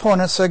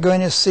components are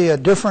going to see a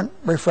different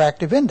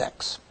refractive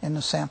index in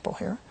the sample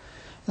here.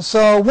 And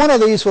so one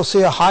of these will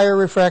see a higher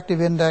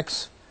refractive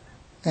index,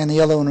 and the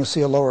other one will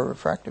see a lower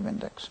refractive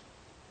index.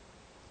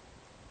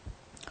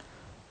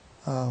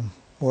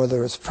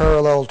 Whether it's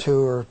parallel to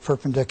or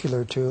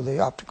perpendicular to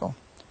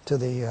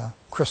the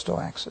crystal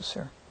axis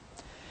here.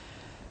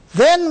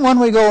 Then when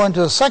we go into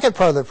the second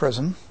part of the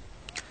prism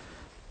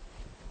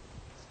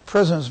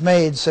is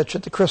made such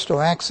that the crystal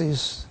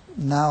axis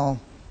now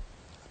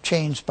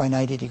changed by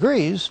 90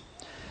 degrees.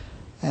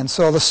 And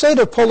so the state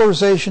of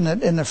polarization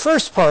in the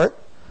first part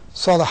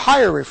saw the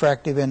higher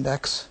refractive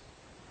index.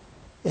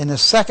 In the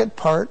second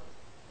part,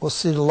 we'll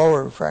see the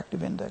lower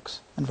refractive index,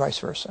 and vice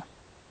versa.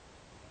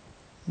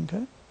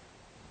 Okay?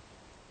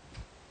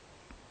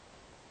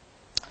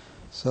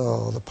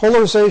 So the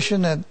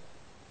polarization in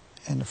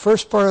the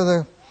first part of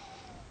the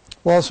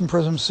Wollaston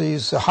prism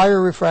sees the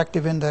higher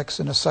refractive index,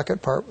 and the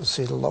second part will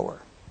see the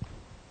lower,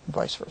 and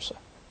vice versa.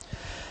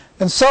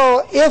 And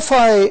so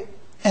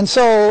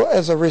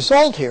as a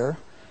result here,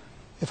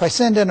 if I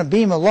send in a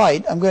beam of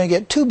light, I'm going to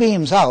get two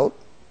beams out,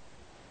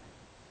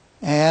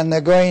 and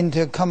they're going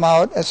to come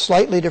out at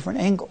slightly different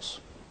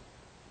angles.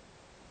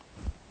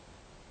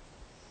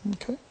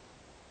 Okay.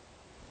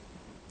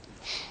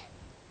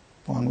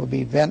 One will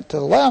be bent to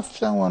the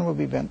left, and one will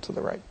be bent to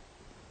the right.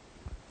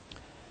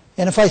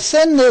 And if I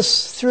send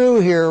this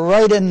through here,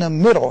 right in the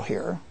middle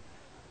here,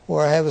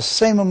 where I have the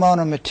same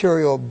amount of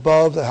material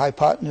above the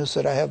hypotenuse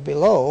that I have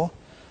below,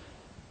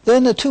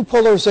 then the two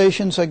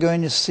polarizations are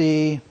going to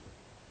see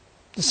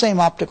the same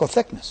optical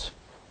thickness.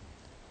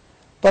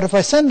 But if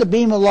I send the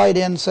beam of light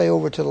in, say,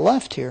 over to the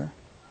left here,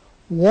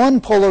 one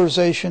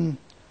polarization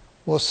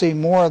will see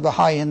more of the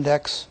high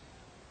index,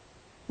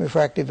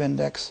 refractive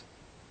index,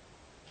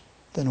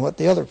 than what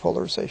the other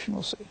polarization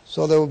will see.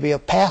 So there will be a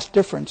path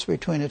difference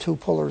between the two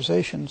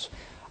polarizations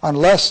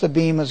unless the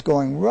beam is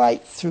going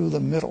right through the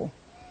middle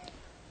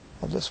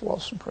of this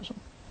Wollaston prism.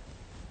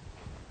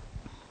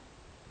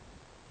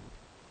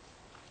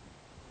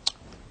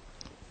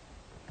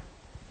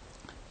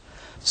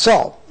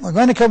 So we're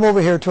going to come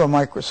over here to a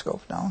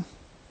microscope now.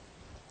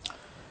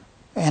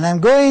 And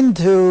I'm going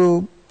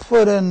to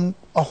put in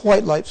a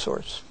white light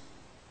source.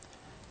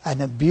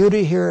 And the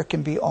beauty here, it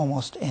can be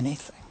almost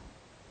anything.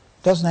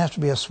 It doesn't have to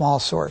be a small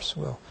source.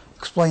 We'll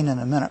explain in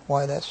a minute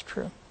why that's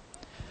true.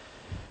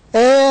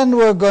 And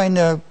we're going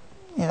to,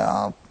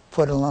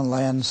 put in a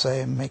lens,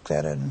 say, and make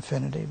that at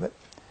infinity. But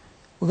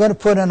we're going to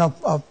put in a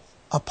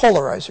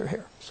polarizer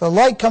here. So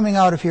light coming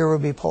out of here will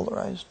be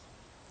polarized.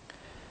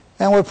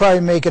 And we'll probably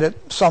make it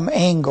at some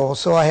angle.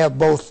 So I have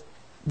both,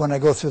 when I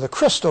go through the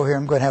crystal here,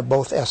 I'm going to have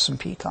both S and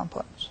P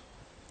components.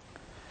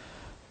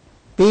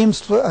 Beam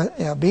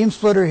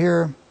splitter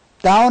here.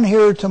 Down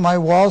here to my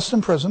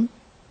Wollaston prism.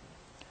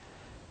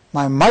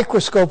 My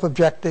microscope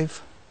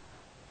objective.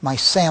 My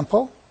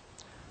sample.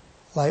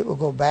 Light will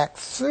go back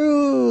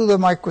through the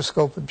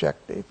microscope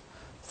objective,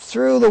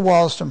 through the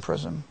Wollaston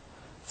prism,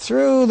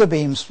 through the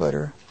beam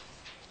splitter,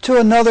 to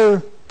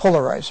another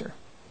polarizer.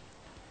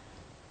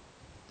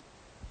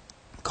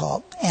 Call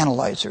it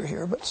analyzer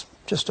here, but it's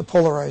just a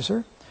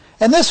polarizer.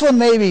 And this one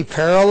may be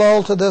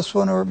parallel to this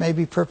one, or it may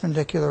be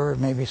perpendicular, or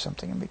maybe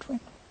something in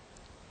between.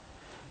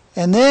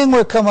 And then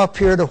we'll come up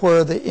here to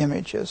where the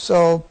image is.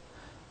 So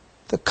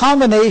the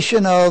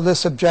combination of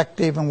this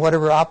objective and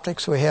whatever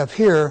optics we have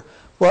here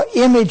will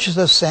image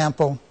the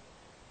sample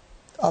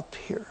up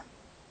here.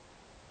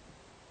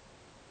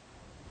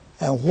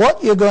 And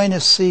what you're going to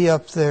see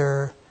up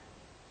there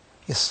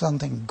is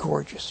something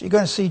gorgeous. You're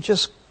going to see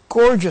just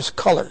gorgeous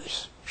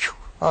colors.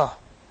 Ah,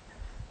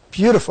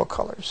 beautiful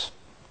colors.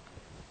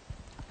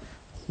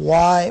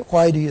 Why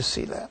do you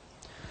see that?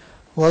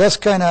 Well, that's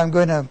kind of, I'm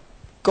going to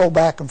go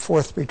back and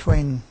forth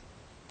between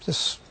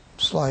this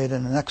slide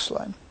and the next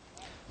slide.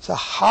 So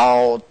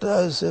how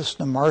does this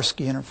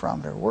Nemarsky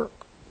interferometer work?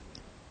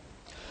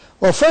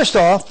 Well, first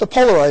off, the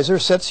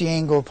polarizer sets the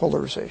angle of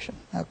polarization.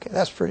 Okay,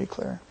 that's pretty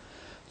clear.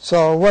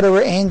 So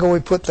whatever angle we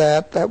put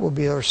that will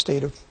be our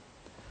state of,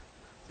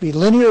 be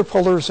linear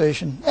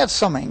polarization at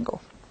some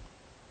angle.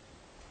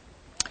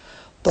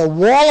 The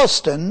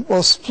Wollaston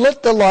will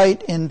split the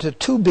light into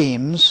two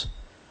beams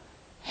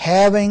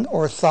having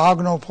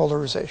orthogonal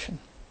polarization.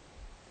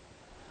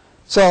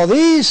 So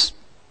these,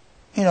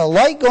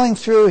 light going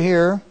through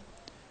here,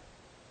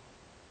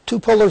 two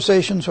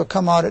polarizations will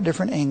come out at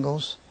different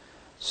angles.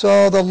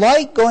 So the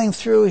light going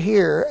through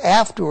here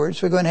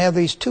afterwards, we're going to have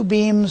these two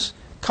beams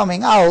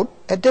coming out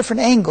at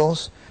different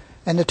angles,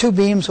 and the two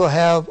beams will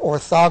have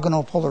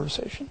orthogonal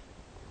polarization.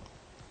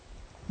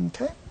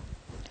 Okay?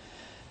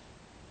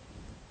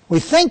 We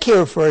think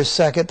here for a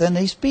second, then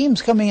these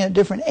beams coming in at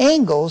different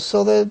angles,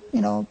 so that,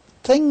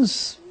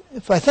 things,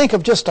 if I think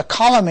of just a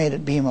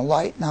collimated beam of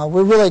light, now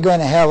we're really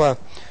going to have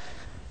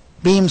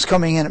beams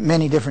coming in at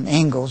many different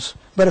angles,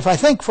 but if I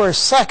think for a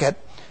second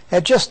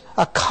at just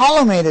a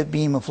collimated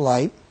beam of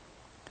light,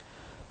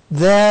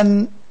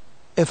 then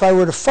if I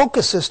were to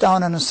focus this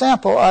down on a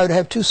sample, I would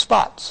have two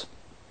spots.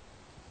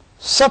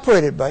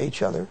 separated by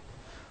each other,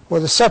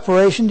 where the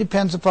separation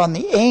depends upon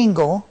the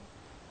angle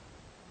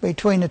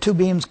between the two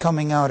beams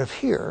coming out of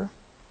here,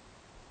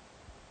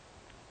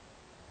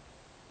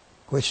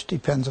 which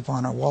depends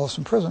upon our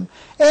Wollaston prism.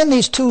 And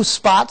these two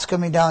spots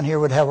coming down here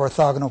would have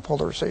orthogonal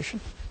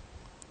polarization.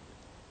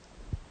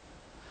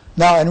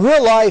 Now, in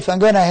real life, I'm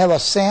going to have a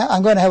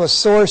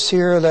source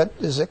here that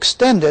is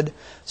extended,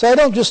 so I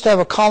don't just have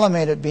a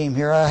collimated beam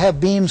here. I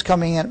have beams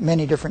coming in at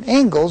many different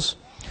angles.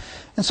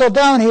 And so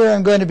down here,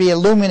 I'm going to be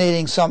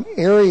illuminating some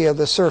area of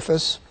the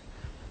surface,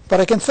 but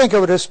I can think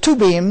of it as two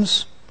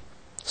beams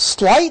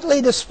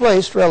slightly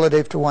displaced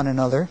relative to one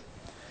another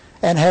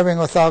and having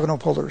orthogonal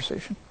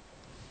polarization.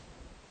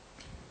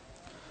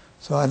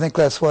 So I think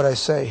that's what I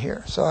say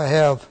here. So I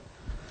have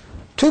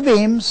two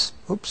beams,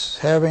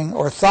 having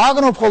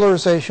orthogonal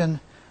polarization,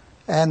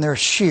 and they're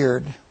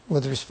sheared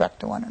with respect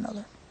to one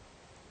another.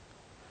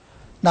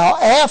 Now,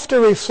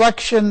 after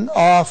reflection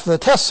off the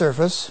test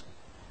surface,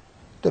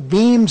 the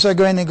beams are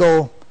going to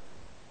go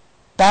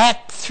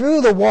back through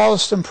the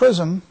Wollaston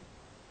prism,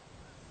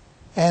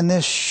 and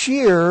this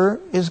shear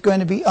is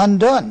going to be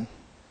undone.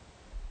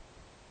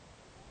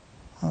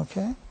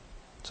 Okay?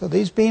 So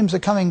these beams are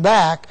coming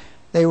back.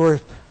 They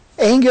were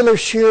angular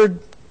sheared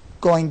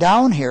going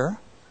down here,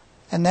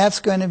 and that's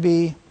going to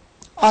be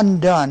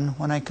undone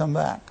when I come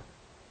back.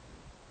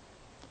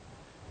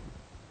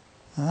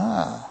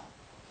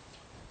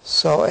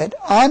 So it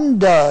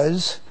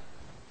undoes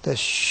the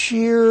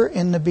shear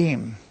in the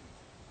beam.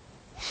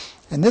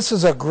 And this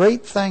is a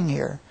great thing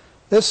here.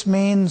 This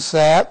means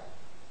that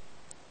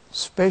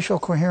spatial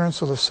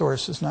coherence of the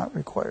source is not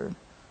required.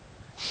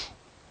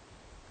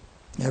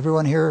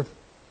 Everyone here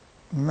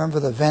remember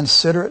the Van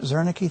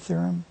Sittert-Zernike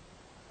theorem?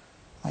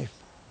 My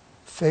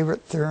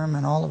favorite theorem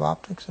in all of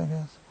optics, I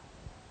guess.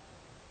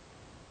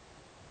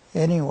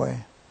 Anyway,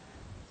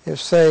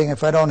 it's saying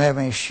if I don't have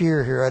any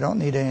shear here, I don't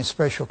need any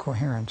spatial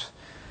coherence.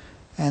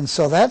 And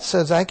so that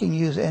says I can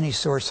use any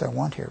source I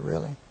want here,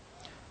 really.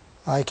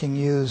 I can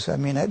use,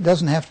 it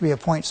doesn't have to be a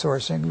point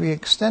source. It can be an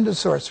extended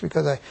source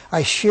because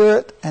I shear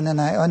it and then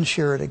I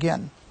unshear it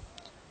again.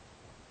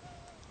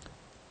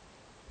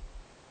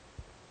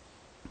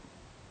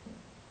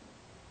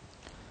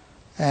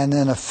 And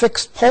then a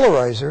fixed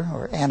polarizer,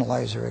 or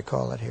analyzer I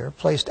call it here,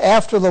 placed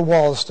after the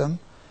Wollaston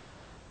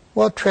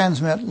will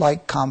transmit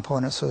like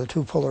components of the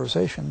two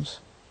polarizations.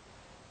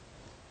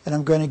 And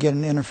I'm going to get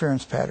an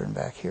interference pattern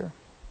back here.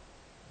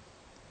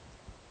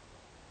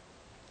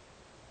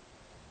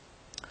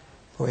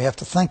 But we have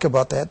to think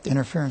about that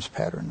interference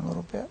pattern a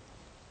little bit.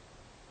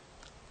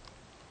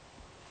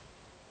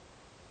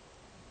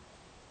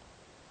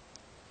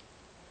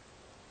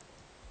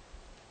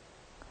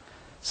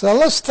 So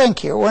let's think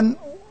here. When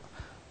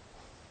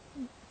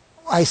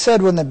I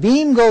said when the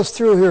beam goes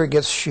through here, it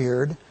gets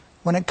sheared.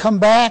 When it comes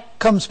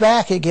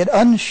back, it gets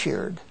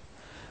unsheared.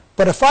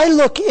 But if I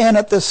look in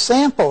at this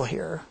sample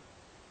here,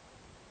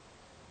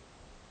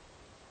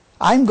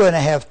 I'm going to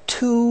have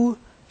two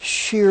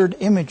sheared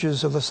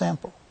images of the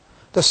sample.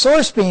 The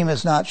source beam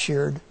is not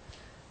sheared,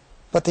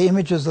 but the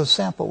images of the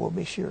sample will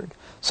be sheared.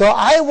 So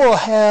I will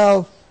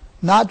have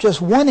not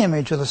just one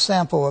image of the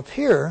sample up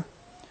here,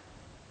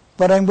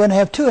 but I'm going to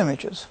have two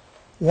images,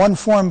 one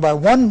formed by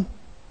one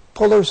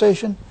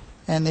polarization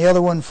and the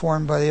other one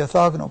formed by the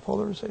orthogonal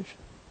polarization.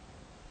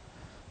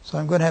 So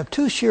I'm going to have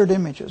two sheared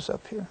images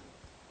up here.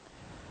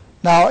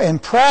 Now, in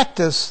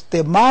practice, the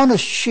amount of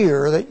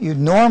shear that you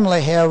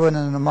normally have in a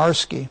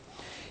Nemarsky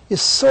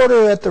is sort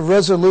of at the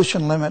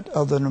resolution limit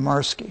of the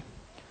Nemarsky.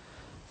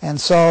 And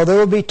so there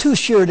will be two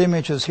sheared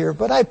images here,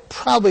 but I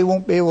probably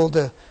won't be able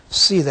to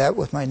see that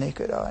with my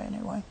naked eye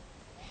anyway,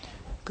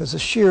 because the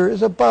shear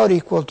is about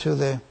equal to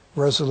the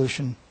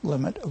resolution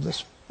limit of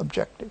this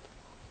objective.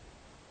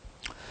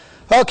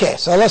 Okay,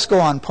 so let's go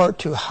on part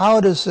two.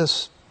 How does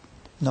this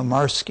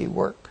Nemarsky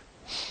work?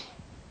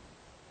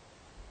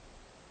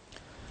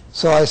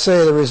 So I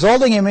say the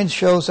resulting image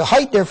shows a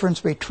height difference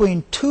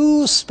between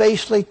two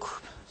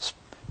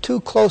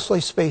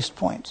closely spaced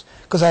points,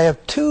 because I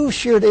have two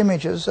sheared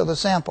images of the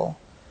sample,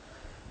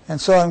 and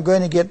so I'm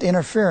going to get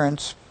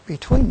interference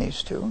between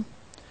these two.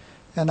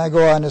 And I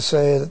go on to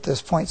say that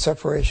this point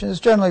separation is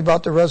generally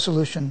about the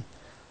resolution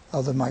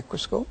of the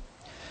microscope.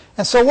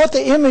 And so what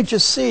the image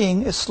is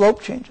seeing is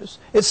slope changes.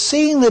 It's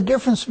seeing the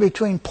difference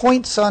between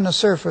points on the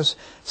surface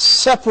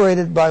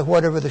separated by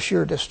whatever the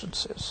shear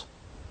distance is.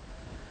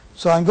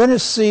 So I'm going to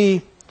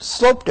see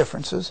slope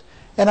differences,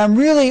 and I'm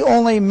really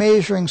only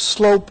measuring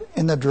slope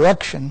in the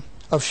direction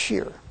of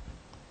shear.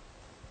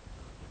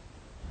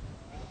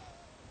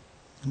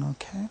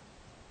 Okay.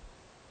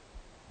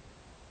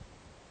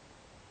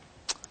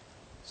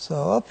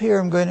 So up here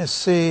I'm going to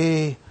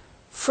see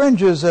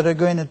fringes that are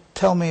going to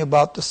tell me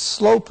about the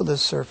slope of the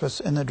surface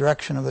in the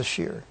direction of the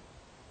shear.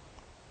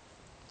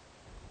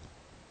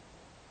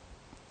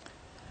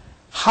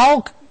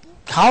 How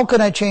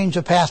can I change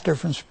the path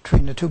difference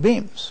between the two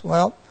beams?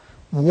 Well,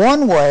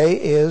 one way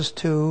is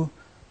to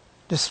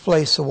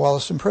displace the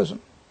Wollaston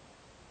prism.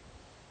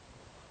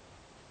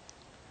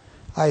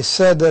 I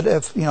said that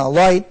if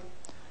light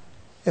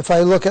if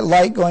I look at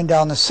light going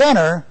down the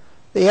center,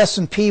 the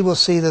S&P will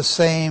see the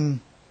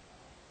same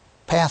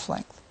path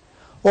length.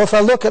 Or if I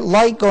look at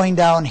light going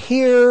down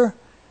here,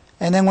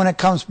 and then when it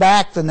comes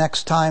back the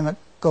next time it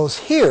goes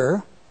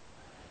here,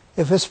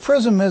 if this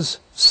prism is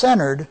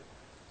centered,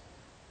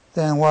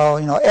 then, well,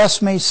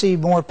 S may see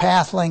more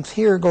path length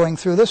here going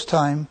through this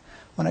time.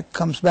 When it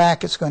comes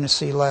back, it's going to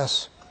see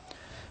less.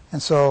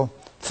 And so,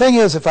 thing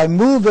is, if I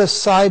move this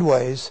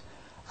sideways,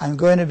 I'm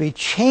going to be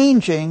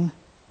changing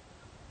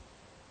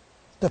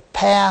the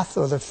path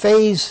or the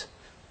phase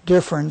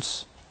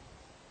difference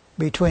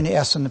between the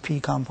S and the P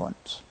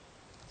components.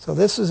 So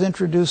this is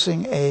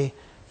introducing a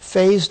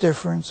phase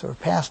difference or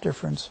path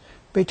difference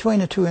between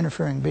the two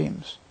interfering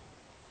beams.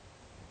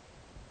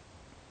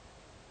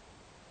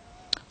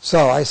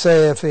 So I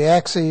say if the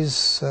axes,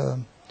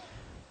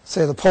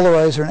 say the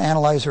polarizer and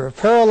analyzer are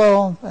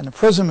parallel and the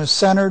prism is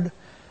centered,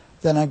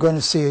 then I'm going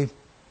to see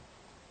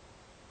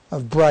a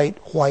bright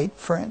white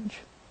fringe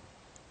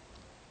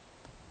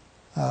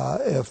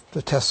if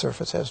the test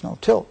surface has no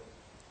tilt.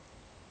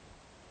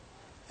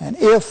 And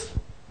if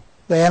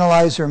the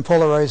analyzer and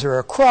polarizer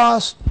are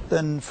crossed,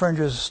 then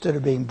fringes, instead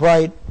of being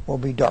bright, will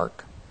be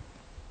dark.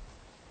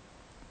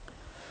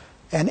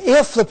 And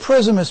if the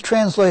prism is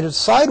translated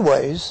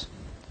sideways,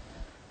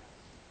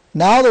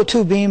 now the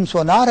two beams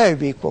will not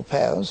have equal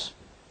paths,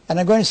 and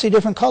I'm going to see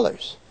different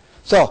colors.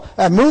 So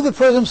I move the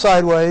prism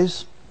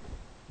sideways,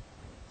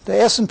 the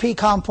S and P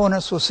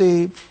components will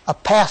see a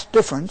path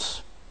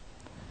difference,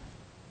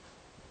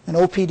 an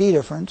OPD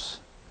difference,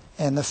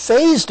 and the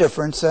phase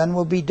difference then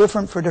will be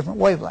different for different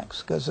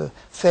wavelengths, because the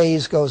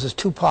phase goes as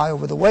 2 pi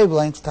over the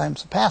wavelength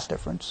times the path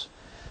difference.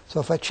 So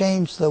if I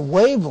change the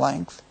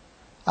wavelength,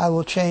 I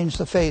will change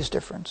the phase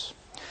difference.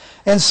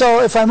 And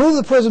so if I move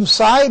the prism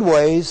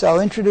sideways, I'll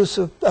introduce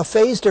a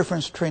phase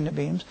difference between the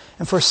beams.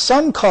 And for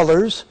some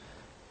colors,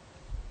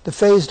 the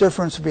phase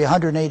difference will be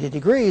 180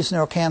 degrees, and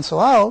they'll cancel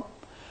out.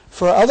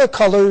 For other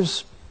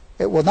colors,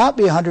 it will not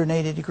be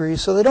 180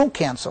 degrees, so they don't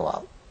cancel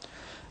out.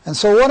 And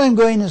so what I'm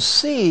going to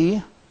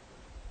see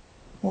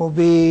will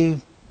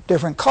be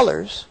different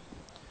colors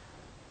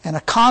and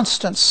a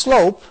constant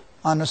slope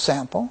on the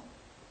sample,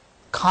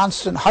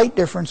 constant height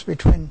difference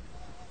between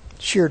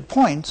sheared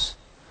points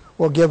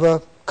will give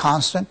a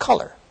constant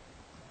color.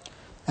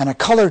 And a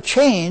color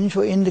change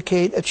will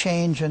indicate a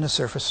change in the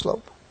surface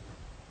slope.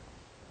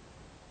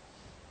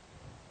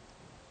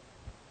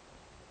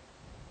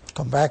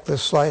 Come back to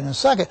this slide in a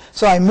second.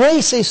 So I may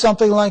see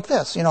something like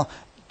this.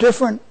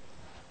 Different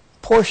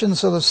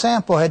portions of the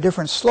sample had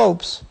different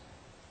slopes,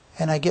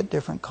 and I get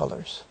different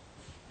colors.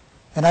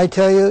 And I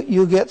tell you,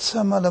 you get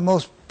some of the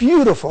most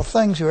beautiful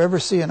things you ever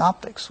see in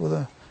optics with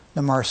a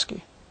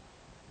Nemarsky.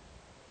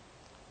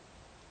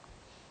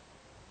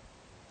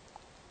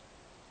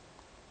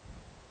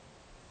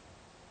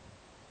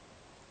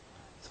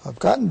 So I've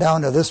gotten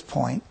down to this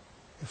point.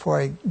 Before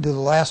I do the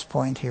last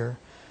point here,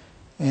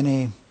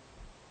 any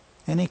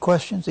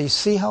questions? Do you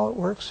see how it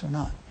works or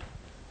not?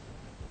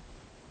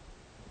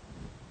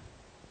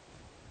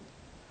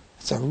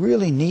 It's a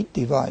really neat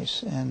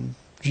device and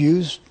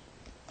used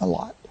a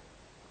lot.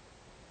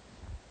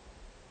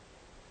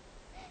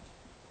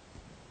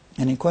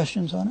 Any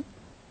questions on it?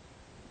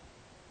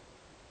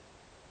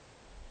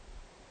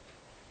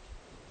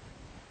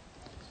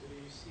 So do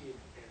you see an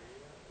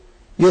area?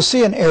 You'll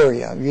see an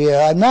area.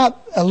 Yeah, I'm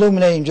not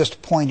illuminating just a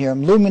point here.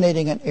 I'm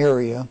illuminating an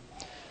area.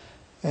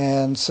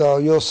 And so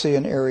you'll see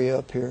an area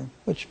up here,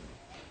 which,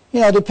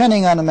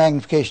 depending on the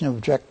magnification of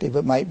objective,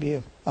 it might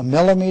be a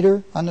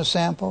millimeter on the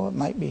sample. It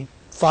might be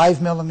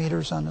 5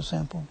 millimeters on the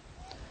sample,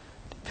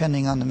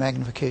 depending on the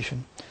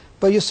magnification.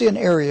 But you'll see an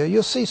area.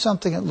 You'll see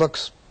something that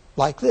looks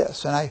like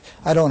this. And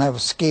I don't have a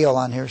scale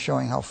on here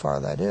showing how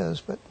far that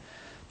is, but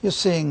you're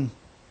seeing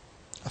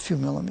a few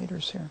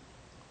millimeters here.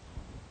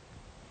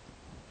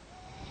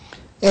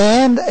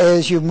 And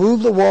as you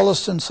move the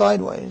Wollaston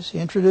sideways,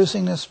 you're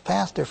introducing this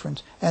path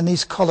difference, and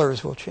these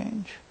colors will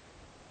change.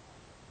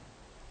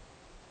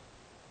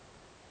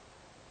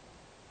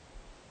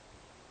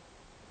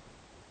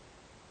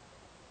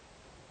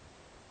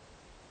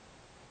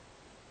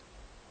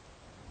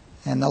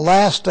 And the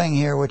last thing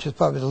here, which is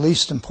probably the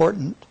least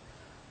important,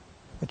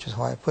 which is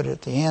why I put it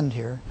at the end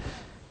here,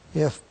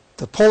 if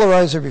the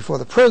polarizer before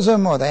the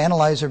prism or the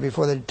analyzer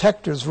before the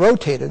detector is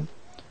rotated,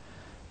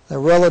 the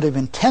relative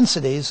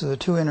intensities of the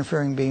two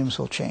interfering beams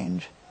will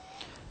change.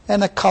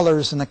 And the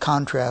colors and the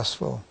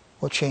contrast will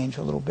change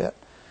a little bit.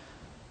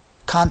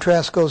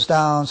 Contrast goes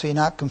down, so you're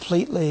not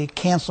completely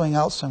canceling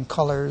out some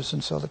colors,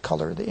 and so the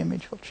color of the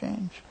image will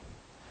change.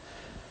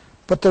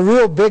 But the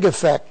real big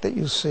effect that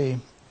you see,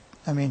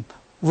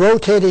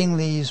 rotating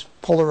these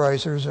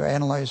polarizers or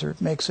analyzer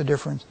makes a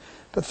difference.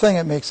 The thing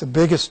that makes the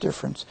biggest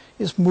difference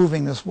is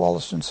moving this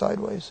Wollaston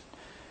sideways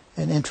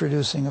and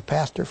introducing a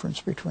path difference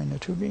between the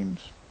two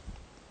beams.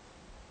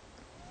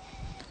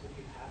 So do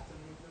you have to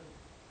move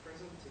the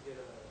prism to get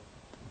a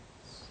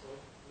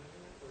slope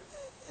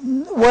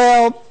measurement? Or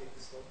Well, take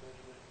the slope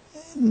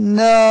measurement?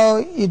 no,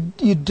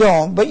 you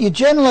don't. But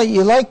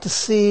you like to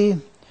see,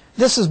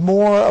 this is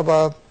more of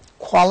a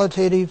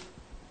qualitative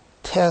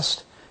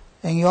test,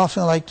 and you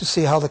often like to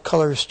see how the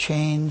colors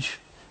change.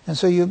 And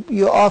so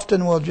you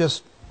often will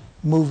just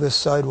move this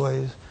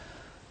sideways.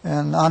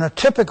 And on a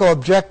typical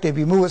objective,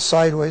 you move it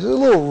sideways. There's a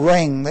little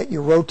ring that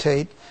you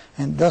rotate,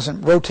 and it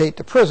doesn't rotate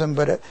the prism,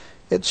 but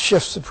it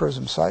shifts the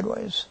prism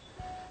sideways.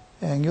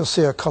 And you'll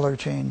see a color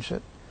change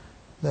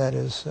that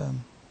is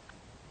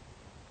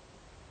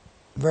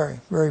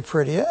very, very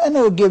pretty. And it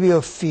will give you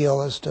a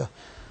feel as to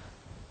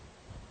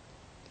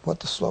what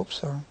the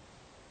slopes are.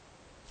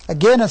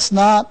 Again, it's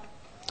not,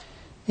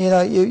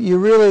 you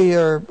really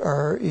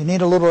you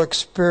need a little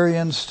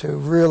experience to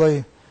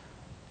really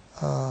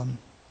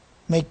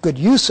make good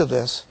use of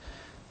this,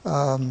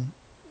 because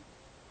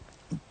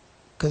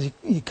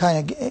you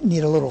kind of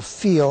need a little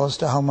feel as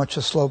to how much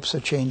the slopes are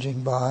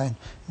changing by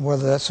and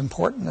whether that's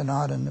important or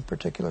not in the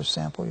particular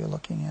sample you're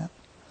looking at.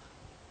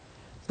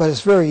 But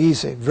it's very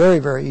easy, very,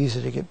 very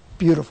easy to get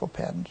beautiful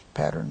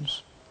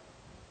patterns.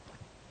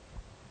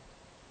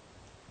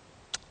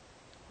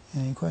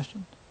 Any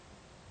questions?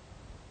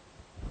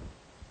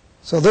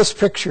 So this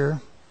picture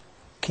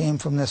came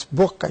from this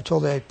book. I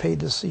told you I paid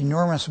this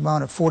enormous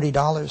amount of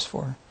 $40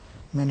 for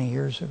many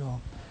years ago.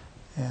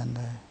 And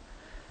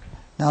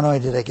not only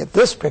did I get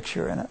this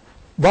picture in it,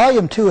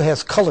 Volume 2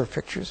 has color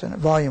pictures in it.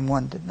 Volume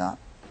 1 did not.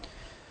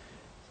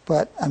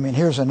 But, I mean,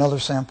 here's another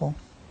sample.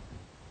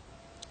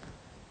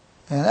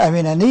 And, I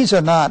mean, and these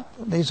are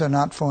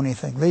not phony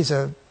things. These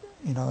are,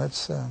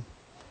 it's,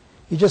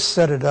 you just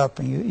set it up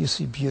and you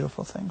see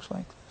beautiful things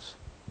like this.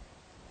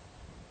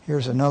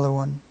 Here's another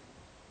one.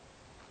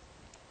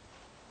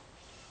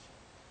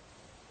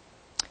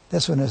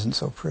 This one isn't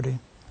so pretty.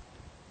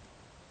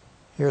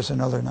 Here's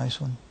another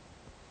nice one.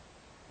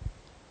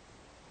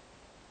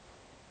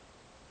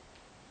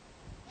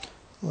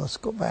 Let's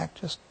go back,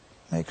 just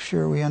make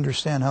sure we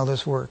understand how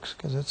this works,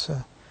 because it's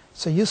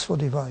a useful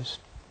device.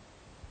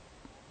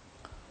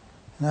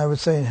 And I would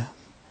say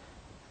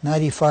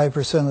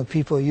 95% of the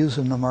people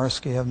using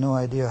Nomarsky have no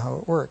idea how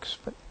it works,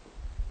 but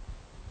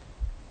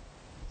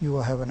you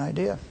will have an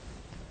idea.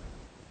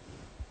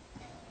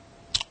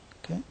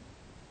 Okay.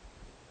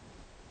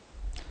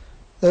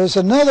 There's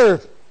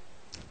another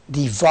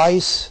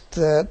device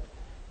that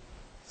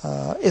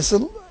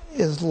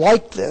is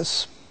like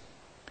this,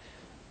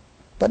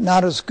 but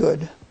not as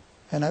good.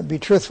 And I'd be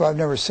truthful, I've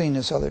never seen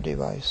this other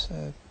device.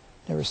 I've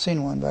never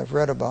seen one, but I've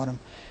read about them.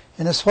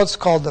 And it's what's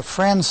called the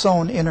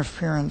Franzone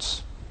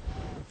interference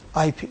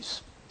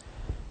eyepiece.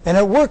 And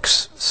it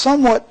works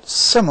somewhat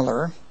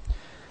similar,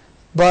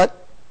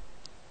 but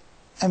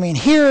I mean,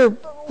 here,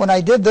 when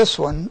I did this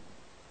one,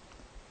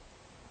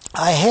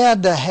 I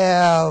had to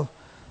have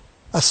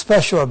a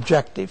special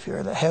objective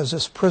here that has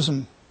this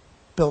prism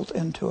built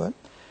into it.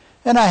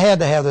 And I had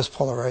to have this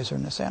polarizer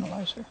and this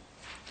analyzer.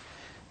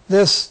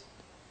 This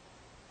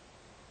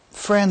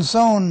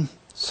Franzone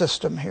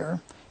system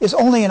here is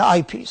only an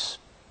eyepiece.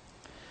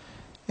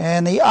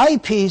 And the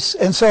eyepiece,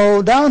 and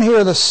so down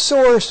here the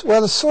source,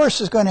 well, the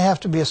source is going to have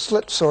to be a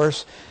slit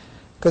source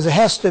because it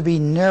has to be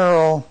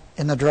narrow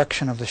in the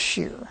direction of the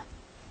shear.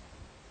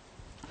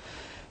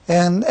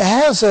 And it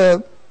has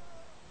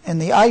in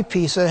the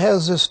eyepiece, it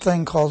has this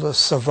thing called a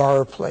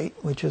Savar plate,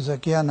 which is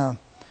again a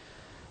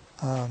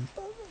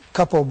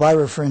couple of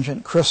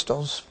birefringent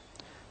crystals.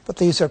 But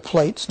these are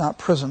plates, not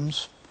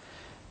prisms.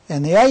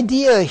 And the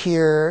idea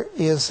here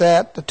is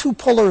that the two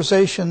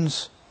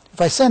polarizations,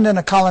 if I send in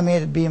a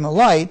collimated beam of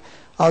light,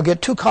 I'll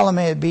get two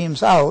collimated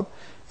beams out,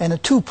 and the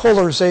two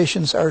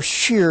polarizations are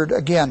sheared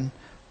again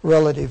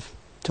relative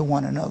to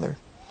one another.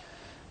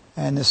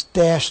 And this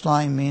dashed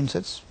line means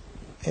it's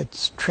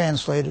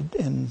translated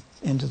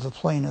into the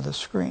plane of the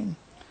screen.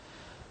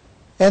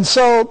 And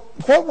so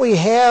what we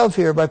have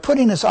here, by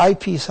putting this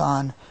eyepiece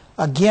on,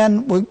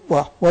 again,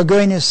 we're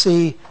going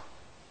to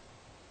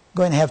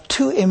have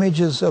two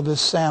images of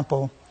this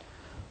sample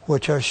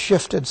which are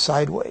shifted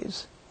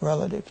sideways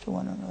relative to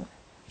one another,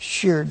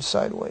 sheared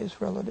sideways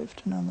relative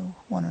to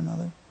one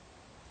another.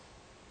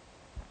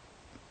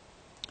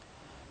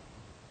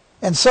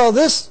 And so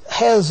this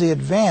has the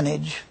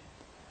advantage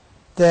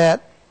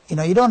that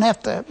you don't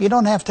have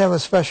to have a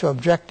special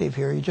objective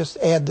here. You just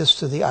add this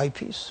to the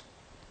eyepiece.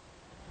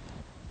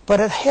 But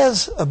it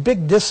has a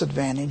big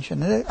disadvantage,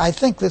 and I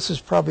think this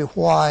is probably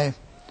why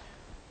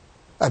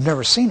I've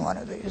never seen one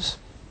of these,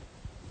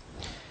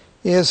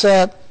 is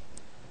that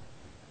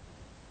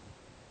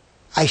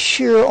I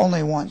shear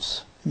only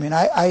once. I mean,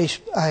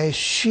 I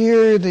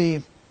shear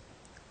the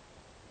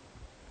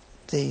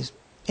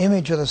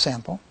image of the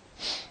sample,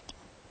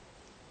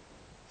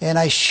 and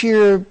I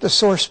shear the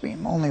source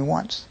beam only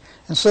once.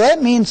 And so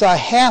that means I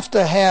have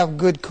to have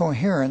good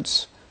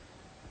coherence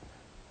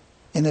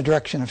in the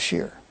direction of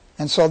shear.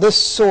 And so this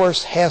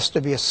source has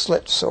to be a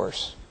slit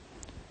source.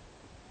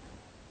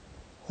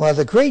 Well,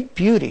 the great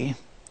beauty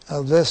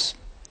of this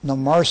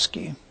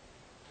Nomarsky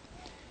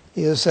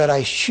is that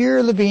I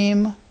shear the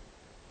beam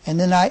and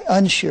then I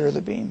unshear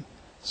the beam.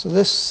 So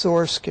this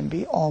source can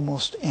be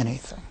almost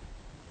anything.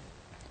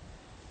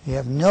 You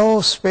have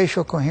no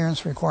spatial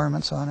coherence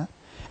requirements on it.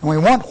 And we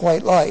want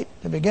white light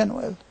to begin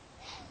with.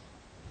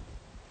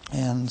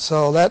 And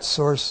so that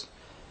source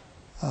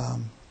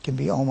Can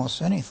be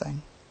almost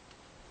anything,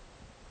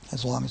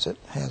 as long as it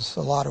has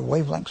a lot of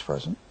wavelengths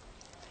present.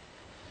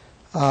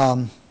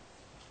 While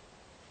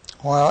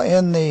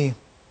in the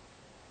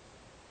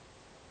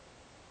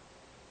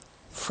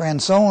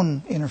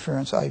Franzone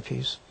interference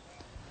eyepiece,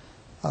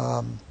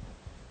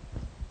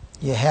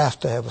 you have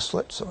to have a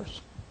slit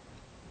source.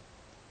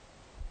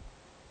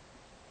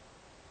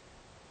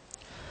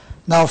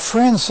 Now,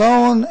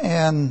 Franzone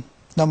and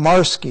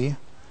Namarsky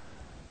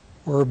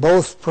were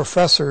both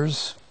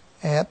professors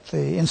at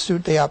the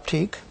Institut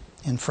d'Optique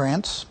in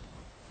France.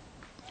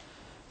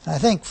 And I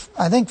think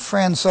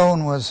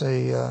Franzone was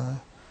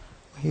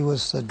he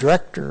was the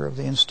director of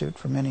the institute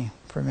for many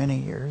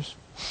years.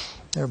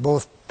 They're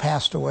both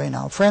passed away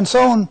now.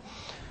 Franzone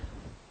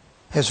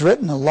has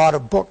written a lot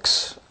of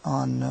books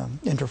on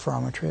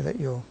interferometry that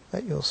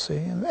you'll see,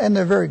 and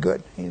they're very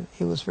good.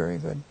 He was very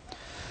good.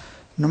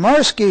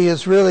 Namarsky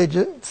is really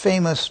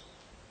famous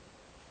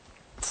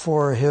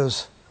for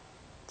this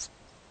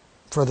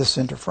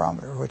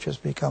interferometer, which has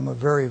become a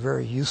very,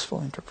 very useful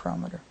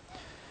interferometer.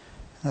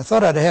 And I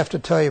thought I'd have to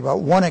tell you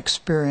about one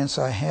experience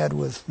I had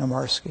with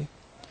Namarsky.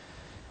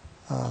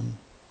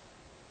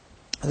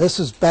 This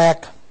is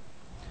back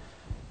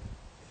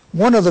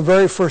one of the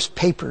very first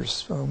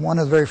papers, or one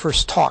of the very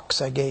first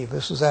talks I gave.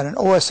 This was at an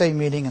OSA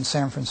meeting in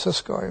San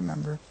Francisco, I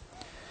remember.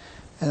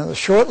 And it was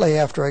shortly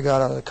after I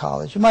got out of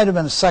college. It might have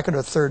been the second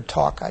or third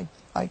talk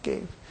I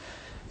gave.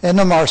 And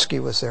Namarsky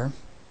was there.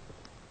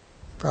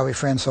 Probably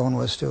Franzone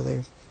was too.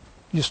 They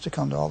used to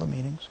come to all the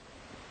meetings.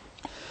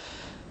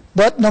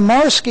 But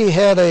Namarsky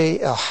had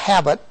a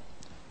habit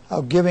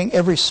of giving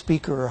every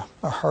speaker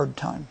a hard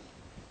time.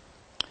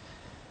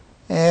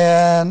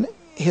 And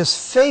his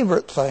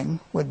favorite thing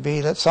would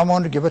be that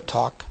someone would give a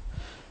talk,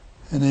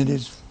 and then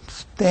he'd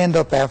stand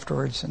up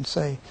afterwards and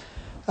say,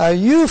 "Are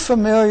you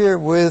familiar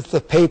with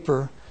the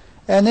paper?"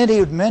 And then he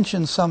would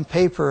mention some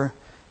paper,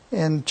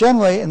 and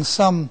generally in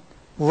some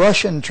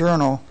Russian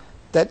journal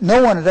that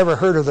no one had ever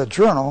heard of the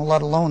journal,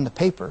 let alone the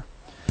paper.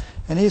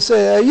 And he'd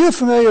say, "Are you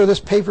familiar with this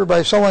paper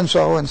by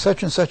so-and-so in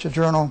such and such a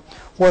journal?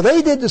 Well,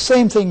 they did the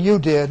same thing you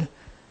did,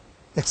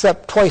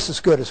 except twice as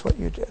good as what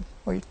you did."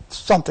 Or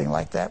something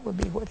like that would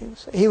be what he would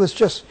say. He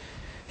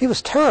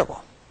was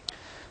terrible.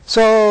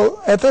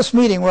 So at this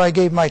meeting where I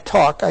gave my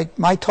talk,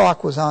 my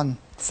talk was on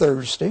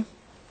Thursday,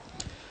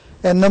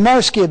 and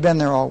Namarsky had been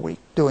there all week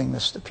doing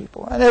this to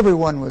people, and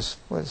everyone was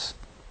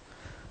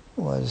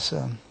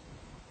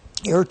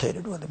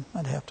irritated with him,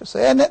 I'd have to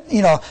say. And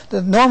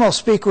the normal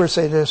speaker would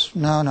say this: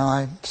 "No,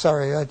 I'm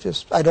sorry,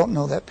 I don't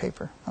know that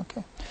paper."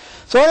 Okay.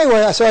 So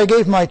anyway, I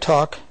gave my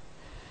talk.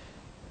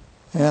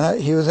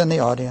 And he was in the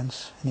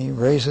audience, and he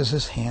raises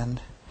his hand,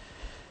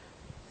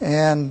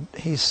 and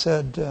he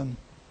said,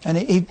 and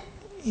he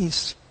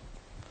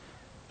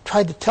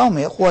tried to tell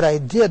me that what I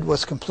did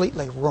was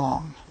completely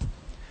wrong.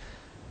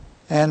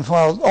 And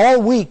while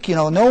all week,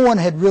 no one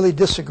had really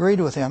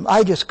disagreed with him,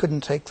 I just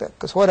couldn't take that,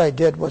 because what I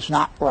did was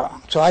not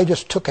wrong. So I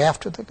just took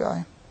after the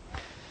guy.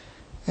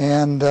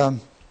 And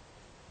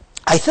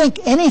I think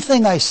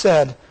anything I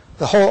said,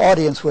 the whole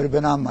audience would have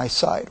been on my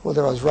side,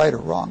 whether I was right or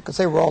wrong, because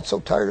they were all so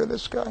tired of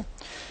this guy.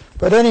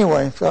 But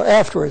anyway, so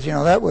afterwards,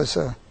 that was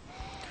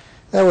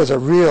a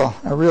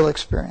real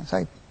experience.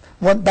 I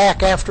went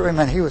back after him,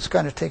 and he was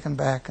kind of taken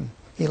back, and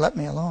he let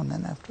me alone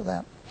then after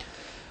that.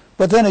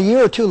 But then a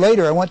year or two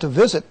later, I went to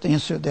visit the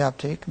Institut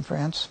d'Optique in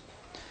France.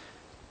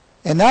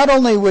 And not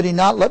only would he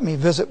not let me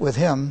visit with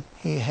him,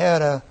 he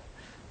had a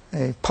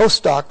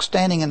postdoc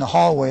standing in the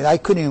hallway. I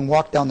couldn't even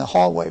walk down the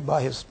hallway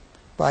by his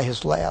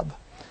lab.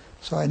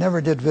 So I never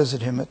did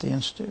visit him at the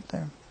institute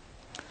there.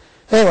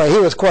 Anyway, he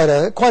was quite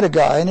a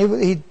guy, and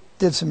he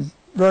did some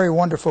very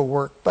wonderful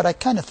work. But I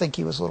kind of think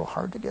he was a little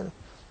hard to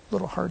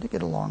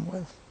get along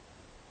with.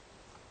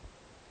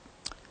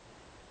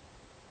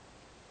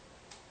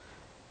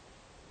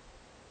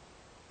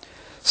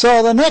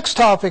 So the next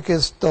topic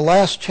is the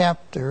last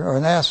topic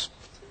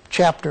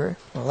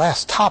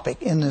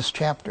in this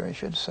chapter, I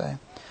should say.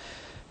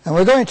 And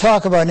we're going to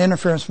talk about an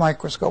interference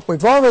microscope.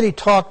 We've already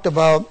talked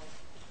about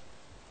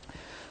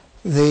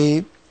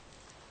the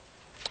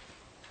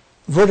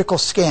vertical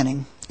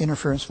scanning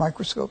interference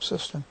microscope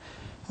system.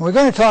 And we're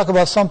going to talk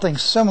about something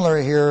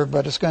similar here,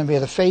 but it's going to be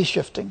the phase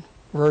shifting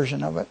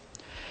version of it.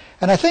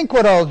 And I think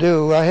what I'll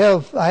do, I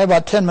have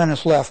about 10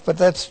 minutes left, but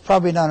that's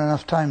probably not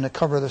enough time to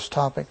cover this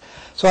topic.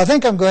 So I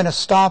think I'm going to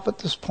stop at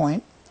this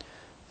point,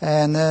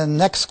 and then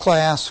next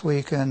class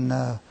we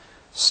can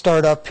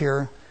start up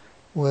here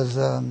with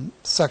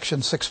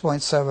section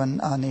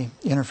 6.7 on the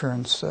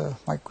interference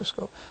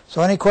microscope.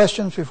 So any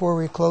questions before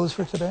we close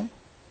for today?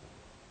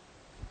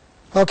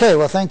 Okay,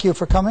 well, thank you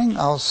for coming.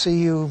 I'll see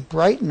you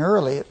bright and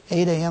early at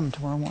 8 a.m.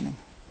 tomorrow morning.